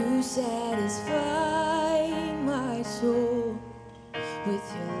 You satisfy my soul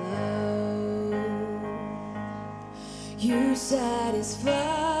with your love. You satisfy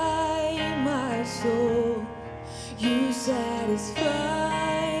my soul. You satisfy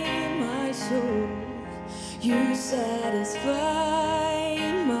my soul. You satisfy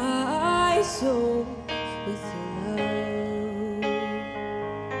my soul with your love.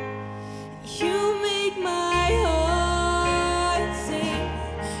 You make my heart sing.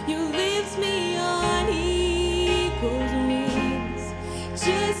 You lift me on eagle's wings.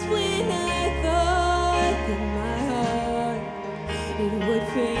 Just when I thought that my heart it would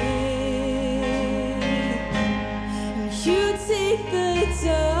faint, you take the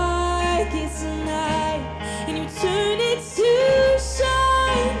darkest night and you turn it to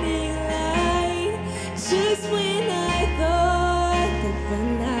shining light. Just when I thought that the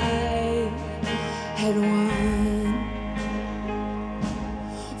night had won,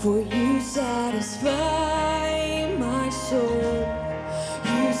 for you satisfy my soul.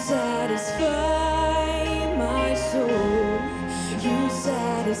 You satisfy my soul. You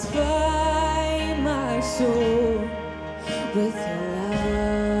satisfy my soul with your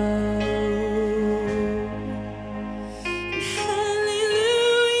love.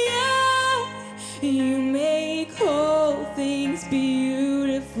 Hallelujah, you make all things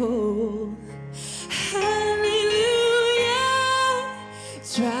beautiful. Hallelujah,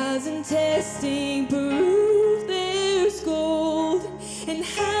 trials and testing prove there's gold. And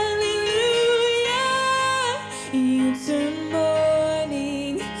hallelujah, you turn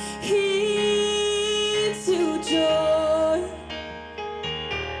mourning into joy.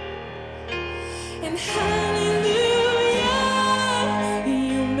 And hallelujah,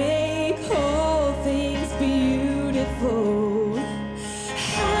 you make all things beautiful.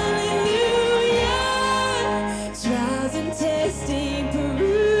 Hallelujah, trials and testing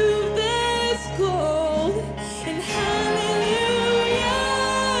prove there's gold. And hallelujah,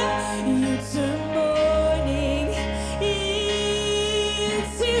 you turn mourning into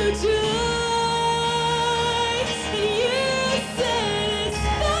joy. And you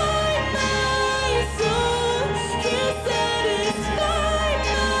satisfy my soul. You satisfy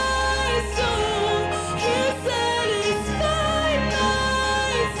my soul. You satisfy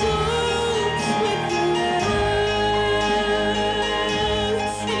my soul with your love.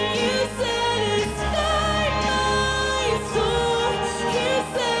 And you satisfy my soul. You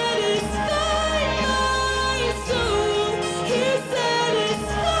satisfy my soul. You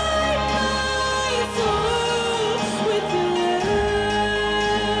satisfy my soul with your love.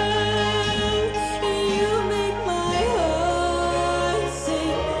 And you make my heart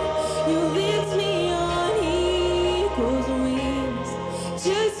sing. You lift me on eagle's wings.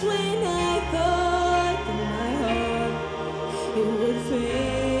 Just when I thought that my heart it would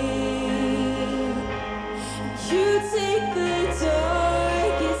faint, you take the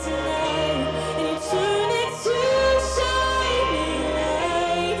darkest night and you turn it to shining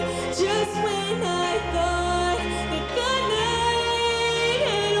light. Just when I thought that the night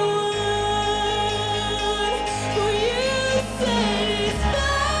had won, for you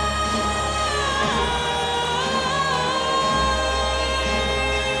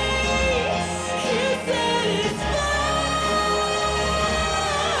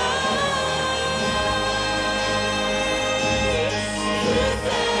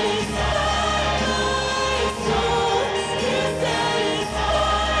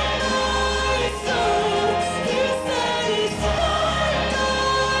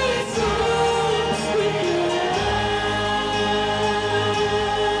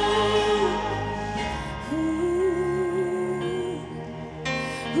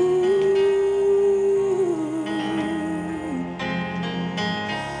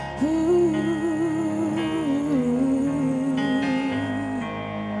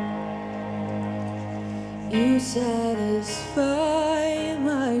You satisfy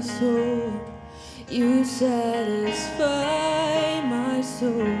my soul. You satisfy my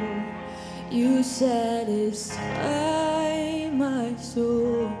soul. You satisfy my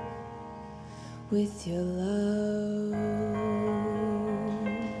soul with your love.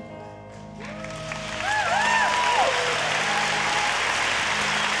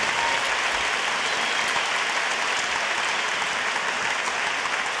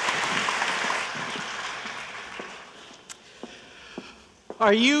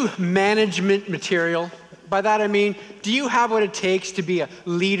 Are you management material? By that I mean, do you have what it takes to be a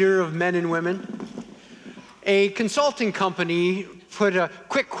leader of men and women? A consulting company put a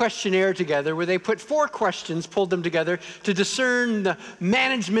quick questionnaire together where they put 4 questions, pulled them together to discern the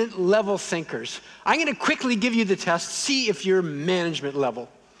management level thinkers. I'm going to quickly give you the test, see if you're management level.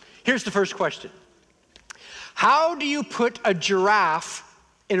 Here's the first question. How do you put a giraffe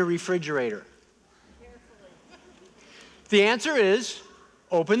in a refrigerator? The answer is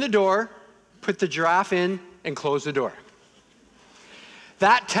open the door, put the giraffe in, and close the door.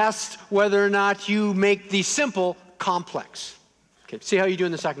 That tests whether or not you make the simple complex. Okay, see how you do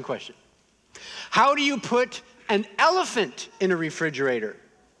in the second question. How do you put an elephant in a refrigerator?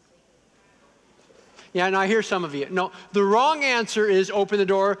 Yeah, and I hear some of you. No, the wrong answer is open the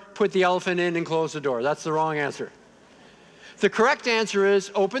door, put the elephant in, and close the door. That's the wrong answer. The correct answer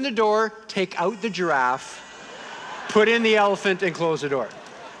is open the door, take out the giraffe, put in the elephant, and close the door.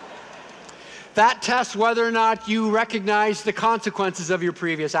 That tests whether or not you recognize the consequences of your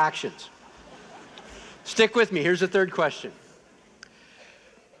previous actions. Stick with me. Here's the third question.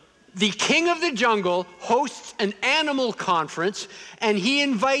 The king of the jungle hosts an animal conference, and he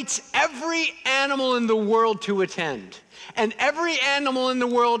invites every animal in the world to attend. And every animal in the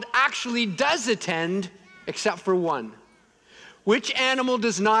world actually does attend, except for one. Which animal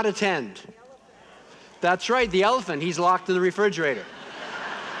does not attend? That's right, the elephant. He's locked in the refrigerator.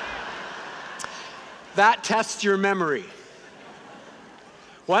 That tests your memory.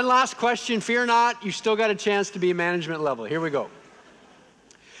 One last question, fear not, you still got a chance to be management level. Here we go.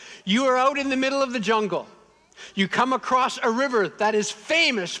 You are out in the middle of the jungle. You come across a river that is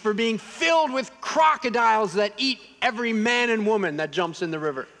famous for being filled with crocodiles that eat every man and woman that jumps in the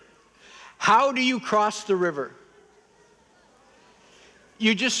river. How do you cross the river?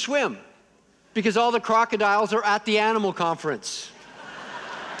 You just swim, because all the crocodiles are at the animal conference.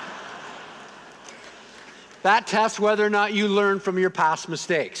 That tests whether or not you learn from your past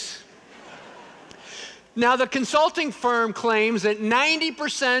mistakes. Now, the consulting firm claims that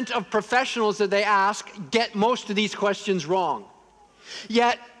 90% of professionals that they ask get most of these questions wrong.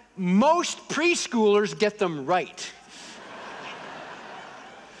 Yet, most preschoolers get them right.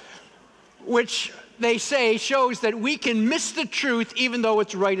 Which they say shows that we can miss the truth even though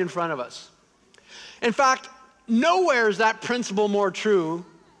it's right in front of us. In fact, nowhere is that principle more true,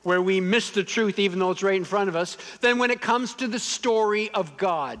 where we miss the truth even though it's right in front of us, than when it comes to the story of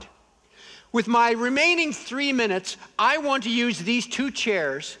God. With my remaining 3 minutes, I want to use these 2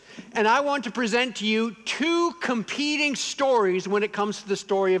 chairs, and I want to present to you 2 competing stories when it comes to the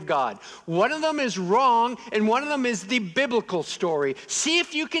story of God. One of them is wrong, and one of them is the biblical story. See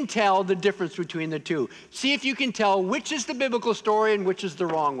if you can tell the difference between the 2. See if you can tell which is the biblical story and which is the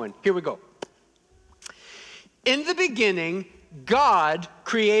wrong one. Here we go. In the beginning, God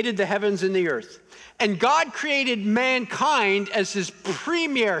created the heavens and the earth. And God created mankind as his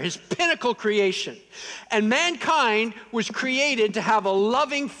premier, his pinnacle creation. And mankind was created to have a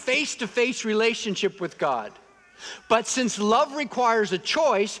loving face-to-face relationship with God. But since love requires a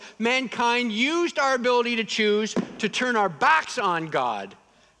choice, mankind used our ability to choose to turn our backs on God.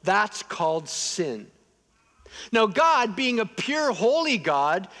 That's called sin. Now, God, being a pure, holy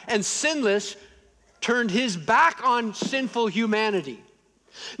God and sinless, turned his back on sinful humanity.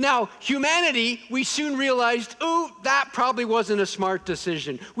 Now, humanity, we soon realized, ooh, that probably wasn't a smart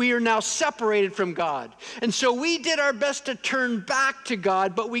decision. We are now separated from God. And so we did our best to turn back to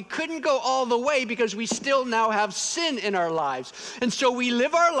God, but we couldn't go all the way because we still now have sin in our lives. And so we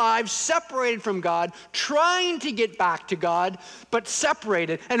live our lives separated from God, trying to get back to God, but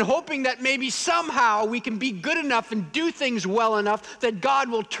separated, and hoping that maybe somehow we can be good enough and do things well enough that God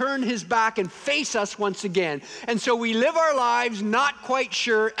will turn his back and face us once again. And so we live our lives not quite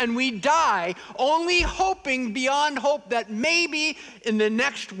sure, and we die only hoping beyond hope that maybe in the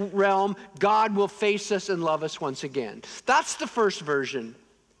next realm God will face us and love us once again. That's the first version,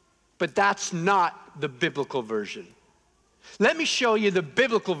 but that's not the biblical version. Let me show you the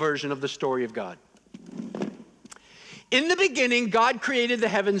biblical version of the story of God. In the beginning, God created the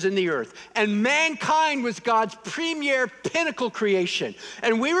heavens and the earth, and mankind was God's premier pinnacle creation.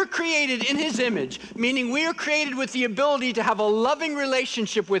 And we were created in his image, meaning we were created with the ability to have a loving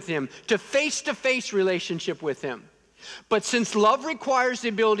relationship with him, to face-to-face relationship with him. But since love requires the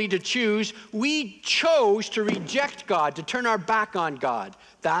ability to choose, we chose to reject God, to turn our back on God.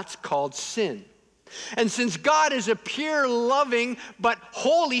 That's called sin. And since God is a pure, loving, but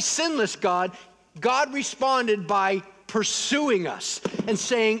holy, sinless God, God responded by pursuing us and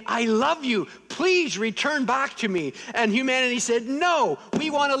saying, I love you, please return back to me. And humanity said, no, we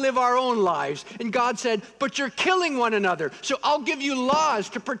want to live our own lives. And God said, but you're killing one another, so I'll give you laws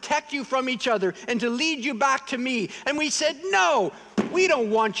to protect you from each other and to lead you back to me. And we said, no, we don't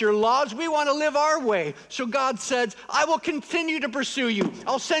want your laws. We want to live our way. So God says, I will continue to pursue you.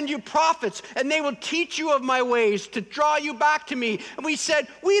 I'll send you prophets, and they will teach you of my ways to draw you back to me. And we said,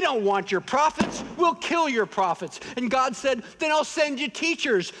 we don't want your prophets. We'll kill your prophets. And God said, then I'll send you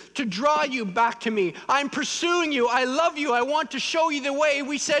teachers to draw you back to me. I'm pursuing you. I love you. I want to show you the way.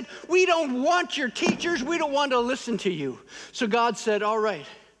 We said, we don't want your teachers. We don't want to listen to you. So God said, all right,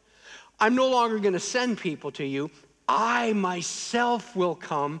 I'm no longer going to send people to you. I myself will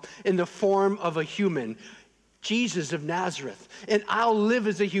come in the form of a human, Jesus of Nazareth, and I'll live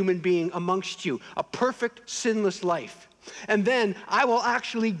as a human being amongst you, a perfect, sinless life. And then I will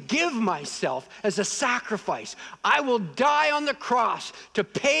actually give myself as a sacrifice. I will die on the cross to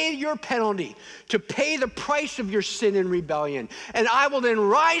pay your penalty, to pay the price of your sin and rebellion. And I will then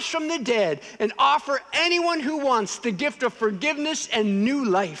rise from the dead and offer anyone who wants the gift of forgiveness and new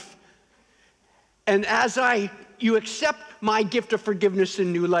life. And as you accept my gift of forgiveness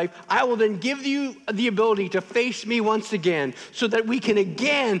and new life, I will then give you the ability to face me once again so that we can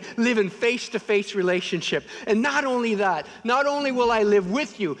again live in face-to-face relationship. And not only that, not only will I live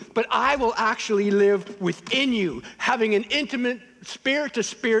with you, but I will actually live within you, having an intimate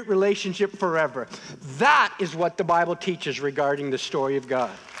spirit-to-spirit relationship forever. That is what the Bible teaches regarding the story of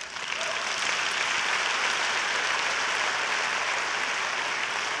God.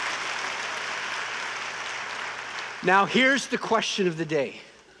 Now, here's the question of the day.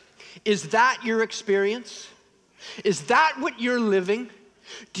 Is that your experience? Is that what you're living?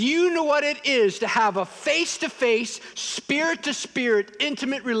 Do you know what it is to have a face-to-face, spirit-to-spirit,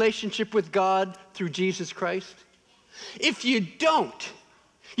 intimate relationship with God through Jesus Christ? If you don't,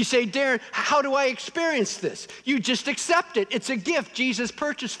 you say, Darren, how do I experience this? You just accept it. It's a gift Jesus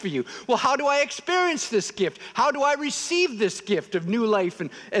purchased for you. Well, how do I experience this gift? How do I receive this gift of new life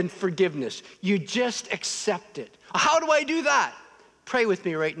and forgiveness? You just accept it. How do I do that? Pray with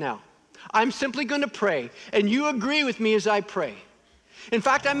me right now. I'm simply going to pray, and you agree with me as I pray. In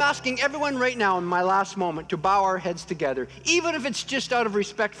fact, I'm asking everyone right now in my last moment to bow our heads together. Even if it's just out of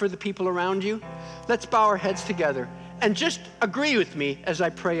respect for the people around you, let's bow our heads together and just agree with me as I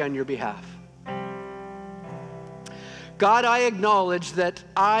pray on your behalf. God, I acknowledge that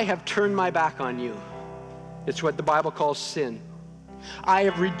I have turned my back on you. It's what the Bible calls sin. I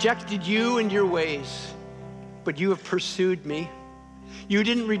have rejected you and your ways, but you have pursued me. You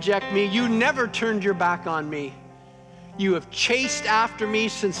didn't reject me. You never turned your back on me. You have chased after me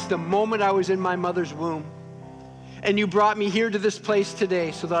since the moment I was in my mother's womb. And you brought me here to this place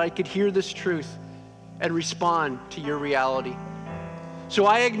today so that I could hear this truth and respond to your reality. So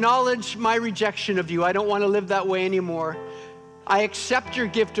I acknowledge my rejection of you. I don't want to live that way anymore. I accept your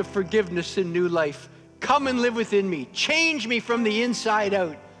gift of forgiveness and new life. Come and live within me. Change me from the inside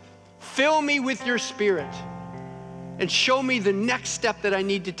out. Fill me with your Spirit. And show me the next step that I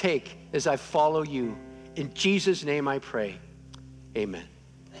need to take as I follow you. In Jesus' name I pray. Amen.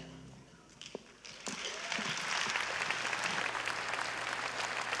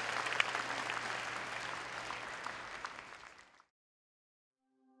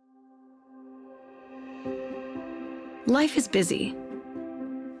 Life is busy.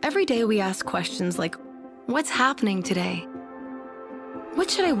 Every day we ask questions like, what's happening today? What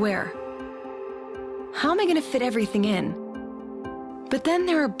should I wear? How am I going to fit everything in? But then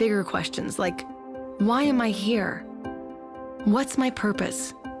there are bigger questions like, why am I here? What's my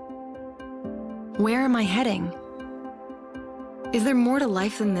purpose? Where am I heading? Is there more to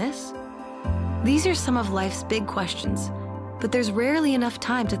life than this? These are some of life's big questions, but there's rarely enough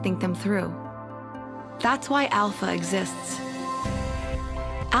time to think them through. That's why Alpha exists.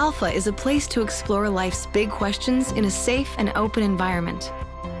 Alpha is a place to explore life's big questions in a safe and open environment.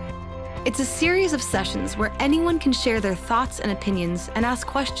 It's a series of sessions where anyone can share their thoughts and opinions and ask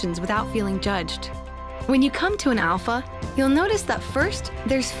questions without feeling judged. When you come to an Alpha, you'll notice that first,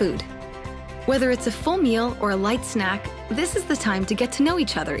 there's food. Whether it's a full meal or a light snack, this is the time to get to know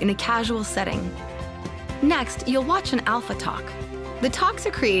each other in a casual setting. Next, you'll watch an Alpha Talk. The talks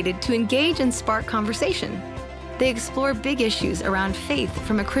are created to engage and spark conversation. They explore big issues around faith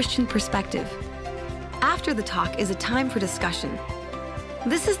from a Christian perspective. After the talk is a time for discussion.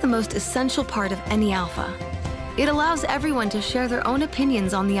 This is the most essential part of any Alpha. It allows everyone to share their own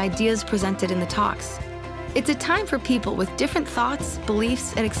opinions on the ideas presented in the talks. It's a time for people with different thoughts,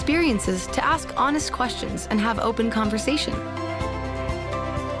 beliefs, and experiences to ask honest questions and have open conversation.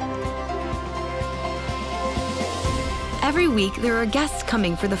 Every week, there are guests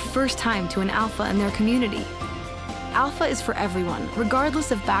coming for the first time to an Alpha in their community. Alpha is for everyone,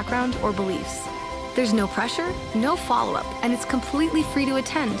 regardless of background or beliefs. There's no pressure, no follow-up, and it's completely free to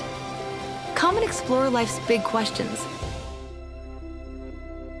attend. Come and explore life's big questions.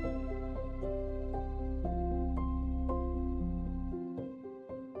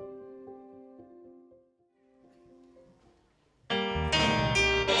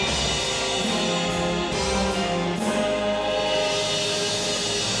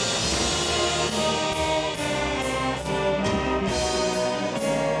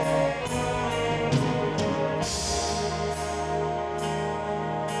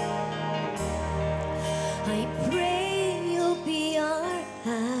 I pray you'll be our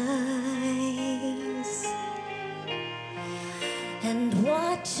eyes and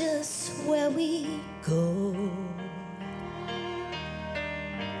watch us where we go,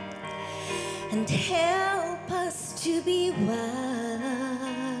 and help us to be wise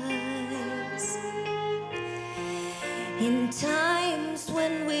in times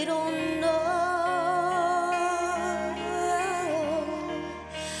when we don't know.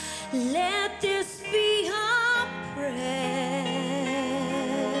 Let this be our prayer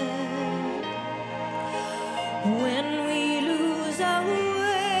when we lose our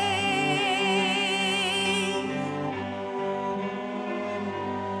way.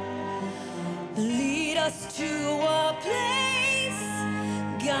 Lead us to a place,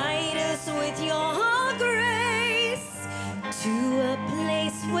 guide us with your grace, to a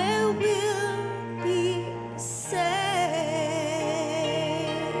place where we'll be safe.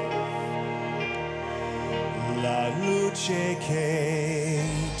 La luce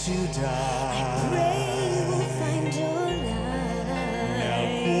came to die. Pray we'll find your Nel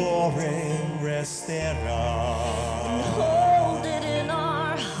light cuore resterà. and hold it in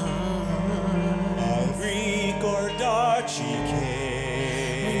our heart. A ricordarci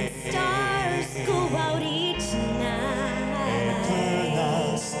che Stars go out each night.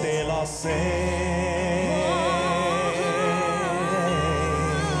 eterna stella sei.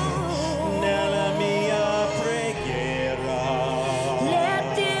 Nella mia preghiera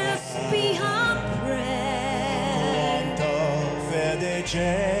Let this be our prayer quanta fede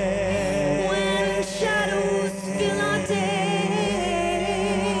c'è. when shadows fill our days.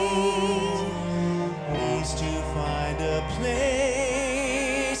 Needs to find a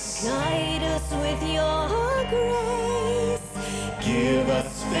place. Guide us with your grace. Give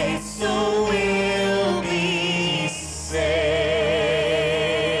us faith so we'll be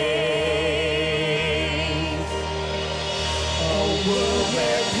safe. A world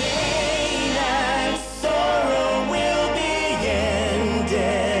where pain and sorrow will be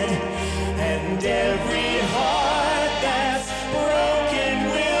ended, and every heart that's broken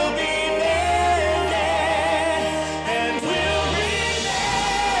will be mended, and we'll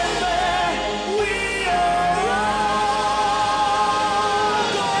remember we are all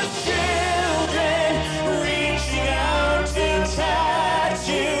God's children, reaching out to touch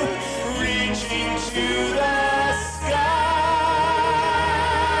you, reaching to the sky.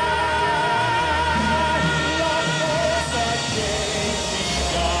 La forza che ci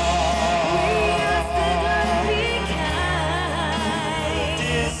dà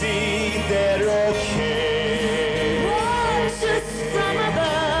desidero che Watch us from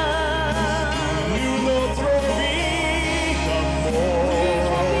above. ognuno trovi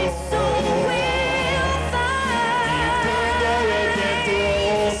l'amore. So we'll find Prendere dentro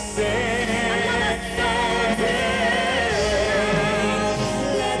sé.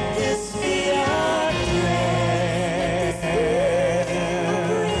 Let this be our prayer.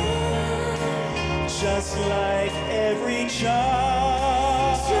 Just like every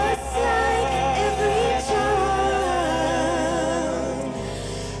child. Just like every child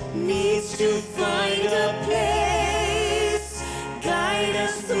needs to find a place. Guide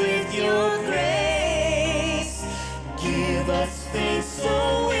us with your grace. Give us faith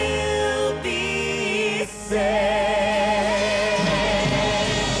so we'll be safe.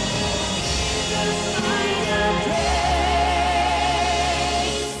 Find a place.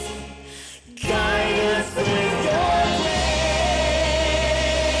 Guide us with your grace.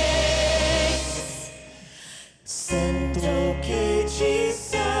 Sento che ci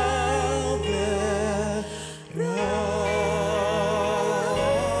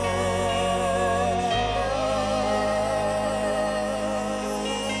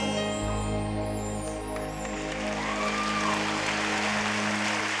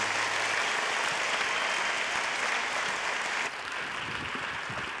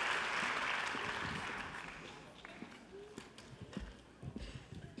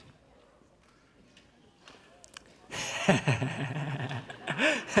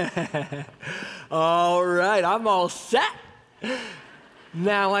All right, I'm all set.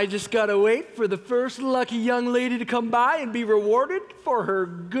 Now I just gotta wait for the first lucky young lady to come by and be rewarded for her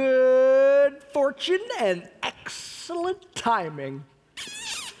good fortune and excellent timing.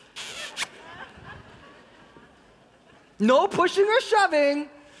 No pushing or shoving,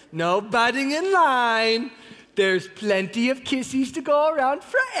 no butting in line. There's plenty of kisses to go around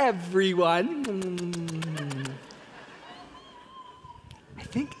for everyone. I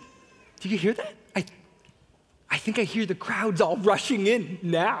think, do you hear that? I think I hear the crowds all rushing in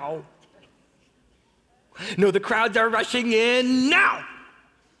now. No, the crowds are rushing in now.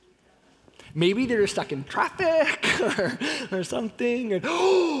 Maybe they're stuck in traffic or something. And,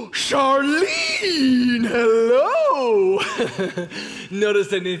 oh, Charlene, hello.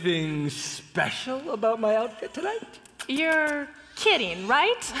 Notice anything special about my outfit tonight? You're kidding,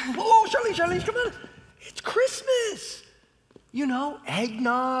 right? Oh, Charlene, come on. It's Christmas. You know,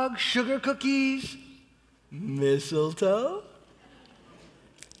 eggnog, sugar cookies, mistletoe.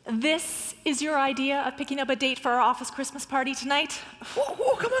 This is your idea of picking up a date for our office Christmas party tonight?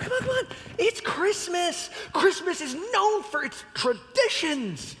 Whoa, come on. It's Christmas. Christmas is known for its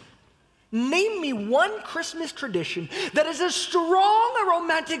traditions. Name me one Christmas tradition that is as strong a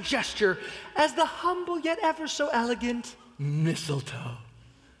romantic gesture as the humble yet ever so elegant mistletoe.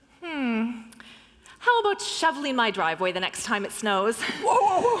 How about shoveling my driveway the next time it snows?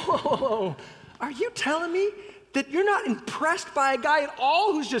 Whoa. Are you telling me that you're not impressed by a guy at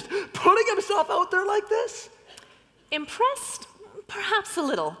all who's just putting himself out there like this? Impressed? Perhaps a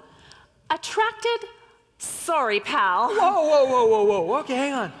little. Attracted? Sorry, pal. Whoa. Okay,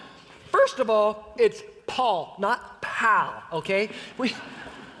 hang on. First of all, it's Paul, not pal, okay?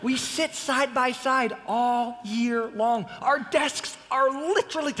 We sit side by side all year long. Our desks are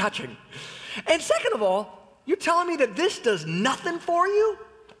literally touching. And second of all, you're telling me that this does nothing for you?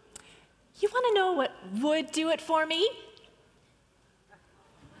 You want to know what would do it for me?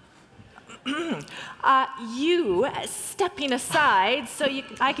 You stepping aside so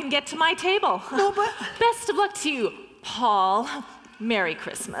I can get to my table. No, but... Best of luck to you, Paul. Merry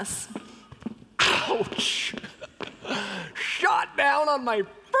Christmas. Ouch. Shot down on my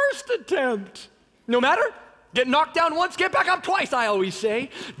first attempt. No matter. Get knocked down once, get back up twice, I always say.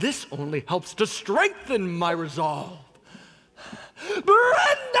 This only helps to strengthen my resolve.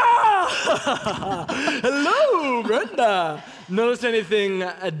 Brenda! Hello, Brenda. Notice anything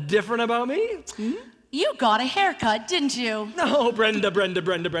different about me? You got a haircut, didn't you? No,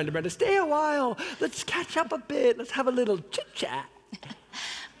 Brenda. Stay a while. Let's catch up a bit. Let's have a little chit-chat.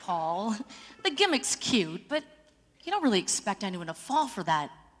 Paul, the gimmick's cute, but you don't really expect anyone to fall for that,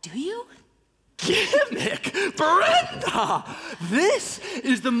 do you? Gimmick? Brenda! This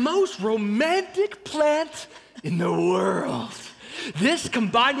is the most romantic plant in the world. This,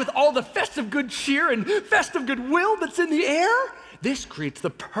 combined with all the festive good cheer and festive goodwill that's in the air, this creates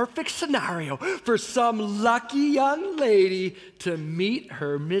the perfect scenario for some lucky young lady to meet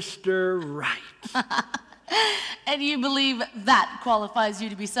her Mr. Right. And you believe that qualifies you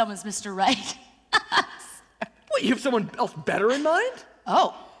to be someone's Mr. Right? What, you have someone else better in mind?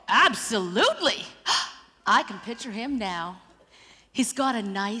 Oh, absolutely. I can picture him now. He's got a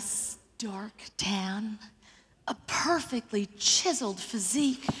nice, dark tan, a perfectly chiseled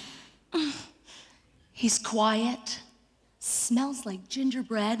physique. He's quiet, smells like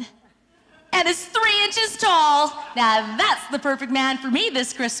gingerbread, and is 3 inches tall. Now that's the perfect man for me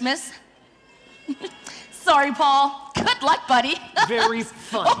this Christmas. Sorry, Paul. Good luck, buddy. Very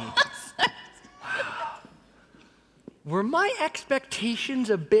funny. Were my expectations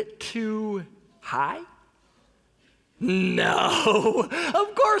a bit too high? No,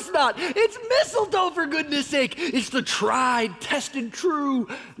 of course not. It's mistletoe, for goodness sake. It's the tried, tested, true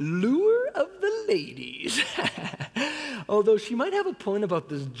lure of the ladies. Although she might have a point about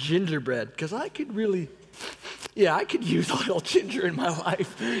this gingerbread, because I could really, I could use a little ginger in my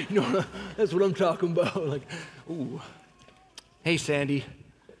life. You know, that's what I'm talking about. Like, ooh. Hey, Sandy,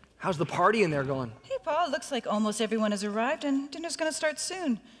 how's the party in there going? Hey, Paul, looks like almost everyone has arrived and dinner's gonna start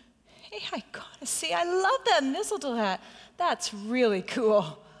soon. Hey, I gotta see, I love that mistletoe hat. That's really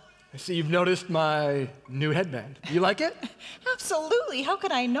cool. I see you've noticed my new headband. You like it? Absolutely, how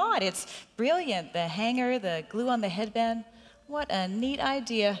could I not? It's brilliant, the hanger, the glue on the headband. What a neat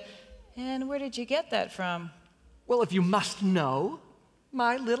idea. And where did you get that from? Well, if you must know,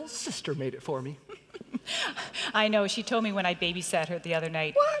 my little sister made it for me. I know, she told me when I babysat her the other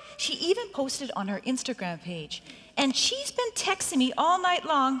night. What? She even posted on her Instagram page. And she's been texting me all night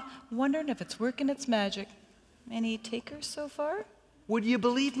long, wondering if it's working its magic. Any takers so far? Would you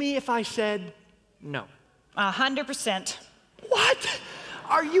believe me if I said no? 100%. What?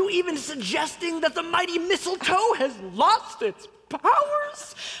 Are you even suggesting that the mighty mistletoe has lost its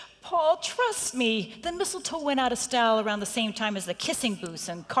powers? Paul, trust me. The mistletoe went out of style around the same time as the kissing booths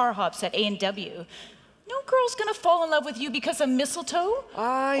and car hops at A&W. No girl's gonna fall in love with you because of mistletoe.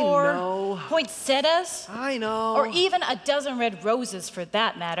 I or know. Poinsettias. I know. Or even a dozen red roses for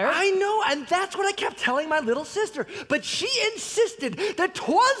that matter. I know, and that's what I kept telling my little sister. But she insisted that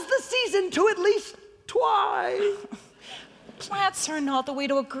 'twas the season to at least twice. Plants are not the way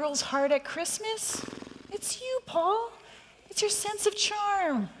to a girl's heart at Christmas. It's you, Paul. It's your sense of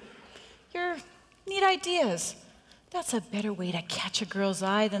charm. Your neat ideas. That's a better way to catch a girl's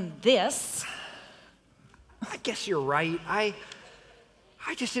eye than this. I guess you're right. I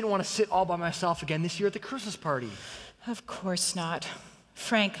just didn't want to sit all by myself again this year at the Christmas party. Of course not.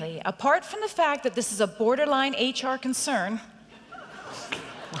 Frankly, apart from the fact that this is a borderline HR concern,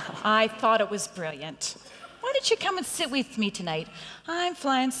 I thought it was brilliant. Why don't you come and sit with me tonight? I'm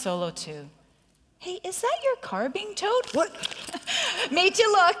flying solo too. Hey, is that your car being towed? What? Made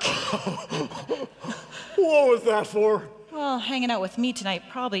you look. What was that for? Well, hanging out with me tonight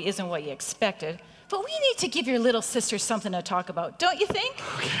probably isn't what you expected. But we need to give your little sister something to talk about, don't you think?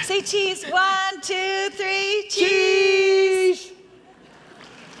 Okay. Say cheese. 1, 2, 3, cheese!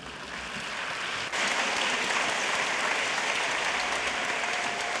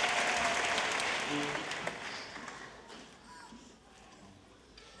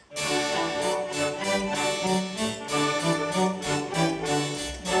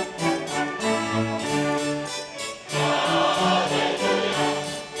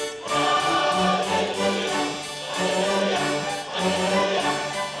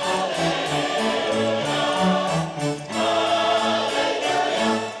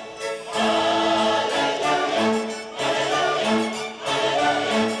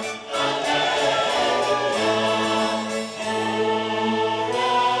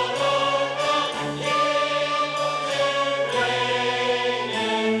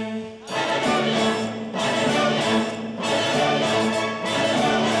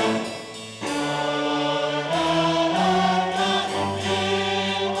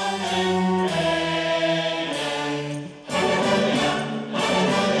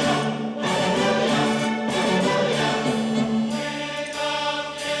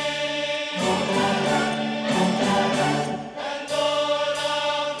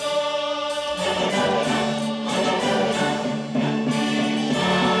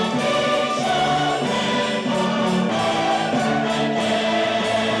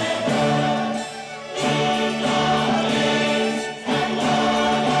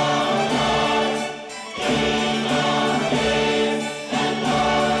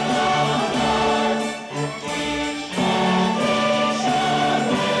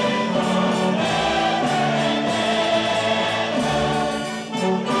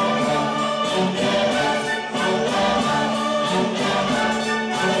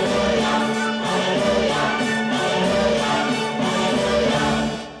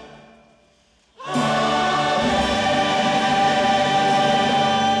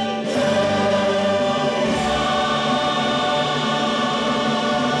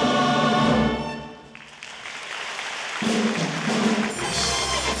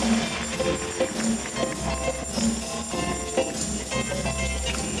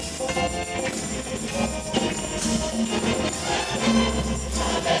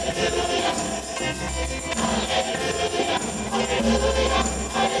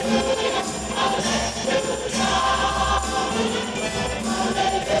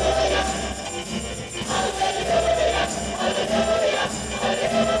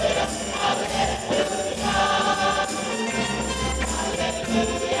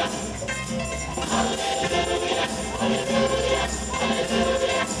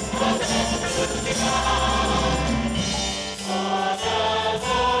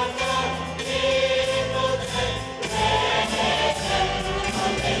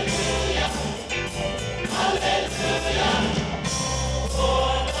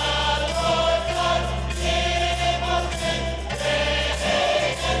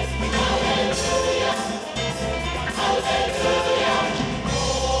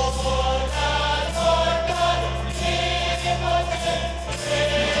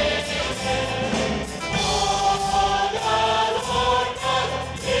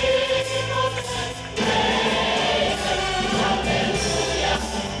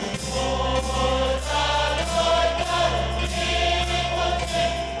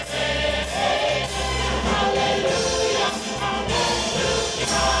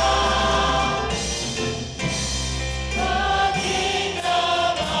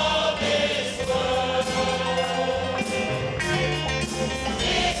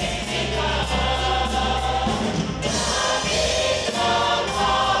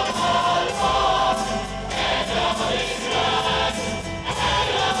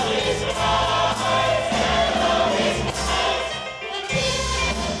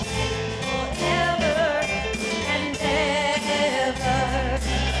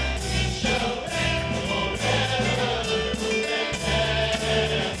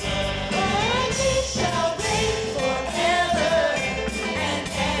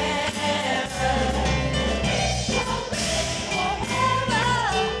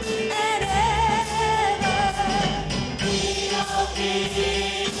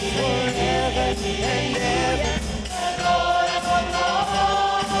 and ever. Lord of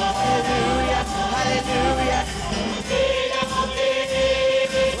Lords. Hallelujah, hallelujah. King of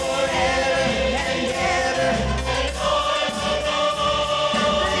kings, forever and ever. Lord of Lords.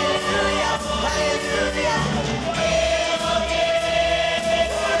 Hallelujah, hallelujah. King of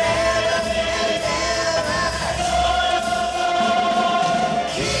kings, forever and ever. Lord of Lords.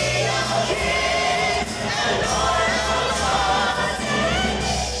 King of kings and Lord of Lords.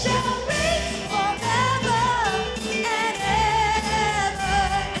 Shall reign forever and ever,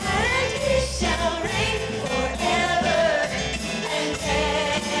 and He shall reign forever and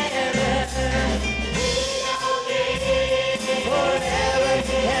ever. King of kings, forever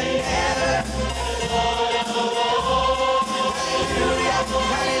and ever. Lord of Lords. Hallelujah,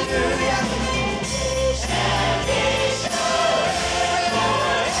 hallelujah. And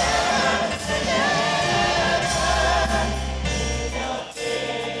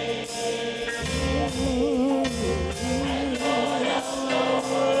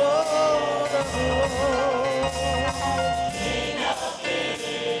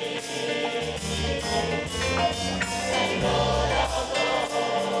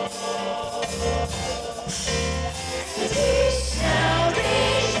He shall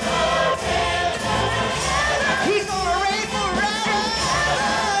reign forever and He's gonna reign forever.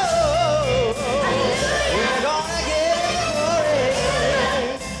 We're gonna give Him glory.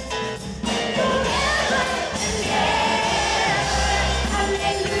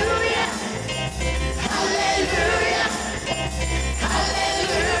 Hallelujah. Hallelujah. Hallelujah.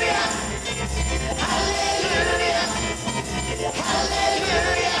 Hallelujah. Hallelujah.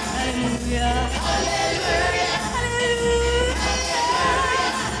 Hallelujah. Hallelujah.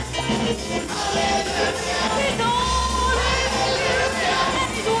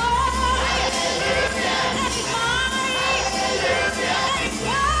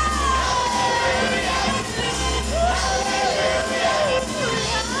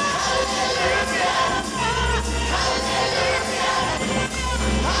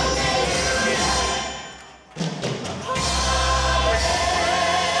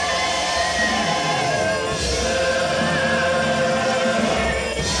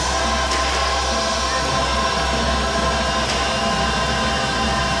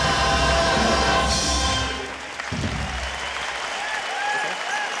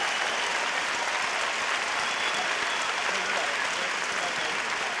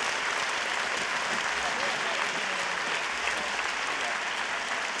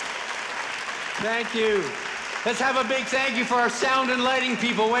 Thank you. Let's have a big thank you for our sound and lighting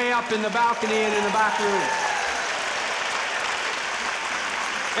people way up in the balcony and in the back room.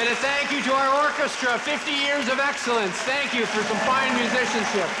 And a thank you to our orchestra, 50 years of excellence. Thank you for some fine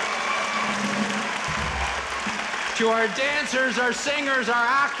musicianship. To our dancers, our singers, our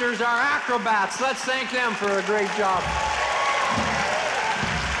actors, our acrobats, let's thank them for a great job.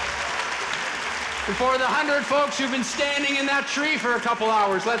 And for the 100 folks who've been standing in that tree for a couple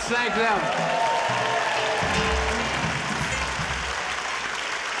hours, let's thank them.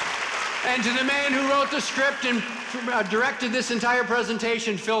 And to the man who wrote the script and directed this entire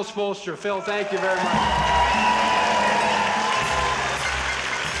presentation, Phil Spolstra. Phil, thank you very much.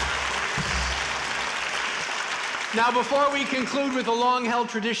 Now, before we conclude with a long-held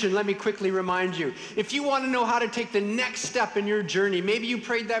tradition, let me quickly remind you, if you want to know how to take the next step in your journey, maybe you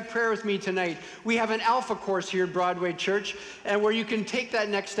prayed that prayer with me tonight, we have an Alpha course here at Broadway Church, and where you can take that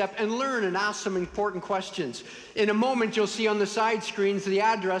next step and learn and ask some important questions. In a moment, you'll see on the side screens the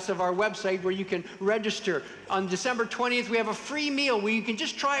address of our website where you can register. On December 20th, we have a free meal where you can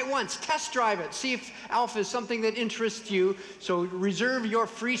just try it once, test drive it, see if Alpha is something that interests you. So reserve your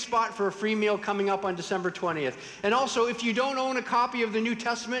free spot for a free meal coming up on December 20th. And also, if you don't own a copy of the New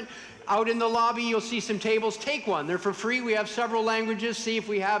Testament, out in the lobby, you'll see some tables. Take one. They're for free. We have several languages. See if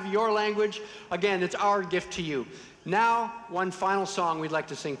we have your language. Again, it's our gift to you. Now, one final song we'd like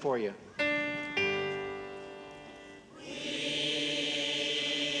to sing for you.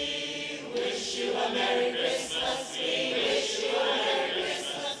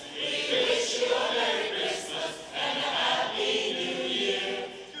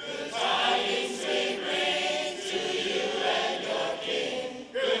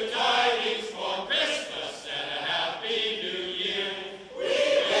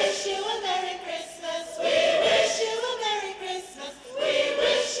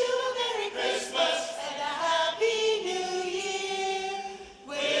 Christmas.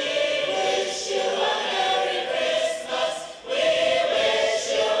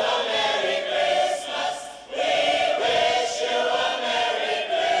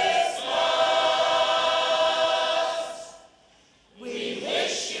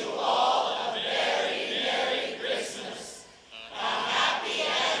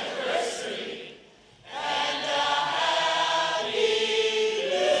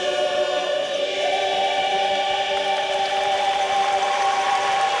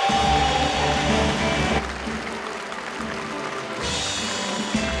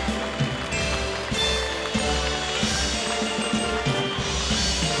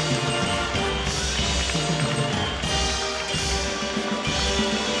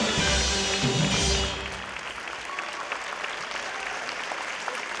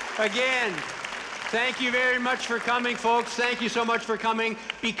 Again, thank you very much for coming, folks. Thank you so much for coming.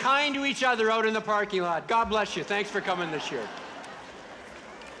 Be kind to each other out in the parking lot. God bless you. Thanks for coming this year.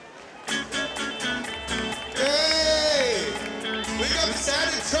 Hey! We got the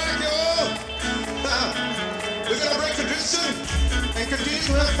standing track, y'all! We're gonna break tradition and continue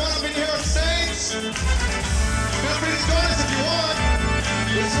to have fun up in here on stage. Feel free to join us if you want.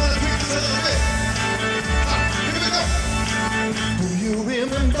 We just want to tweak this a little bit. Here we go! Do you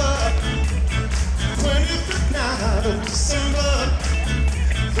remember 25th night of December?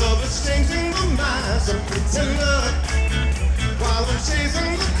 Lovers changing the minds of pretender while we're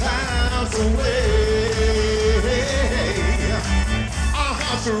chasing the clouds away. Our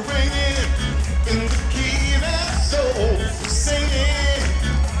hearts are ringing in the key that's soul for singing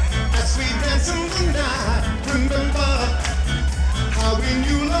as we dance in the night. Remember how we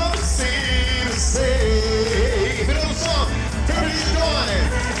knew love was safe to say. You know the song? Everybody join.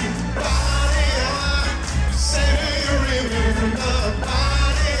 Body up, say you remember.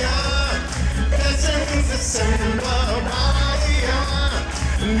 Body up, dancing in December. Body up,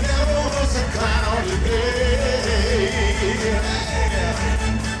 never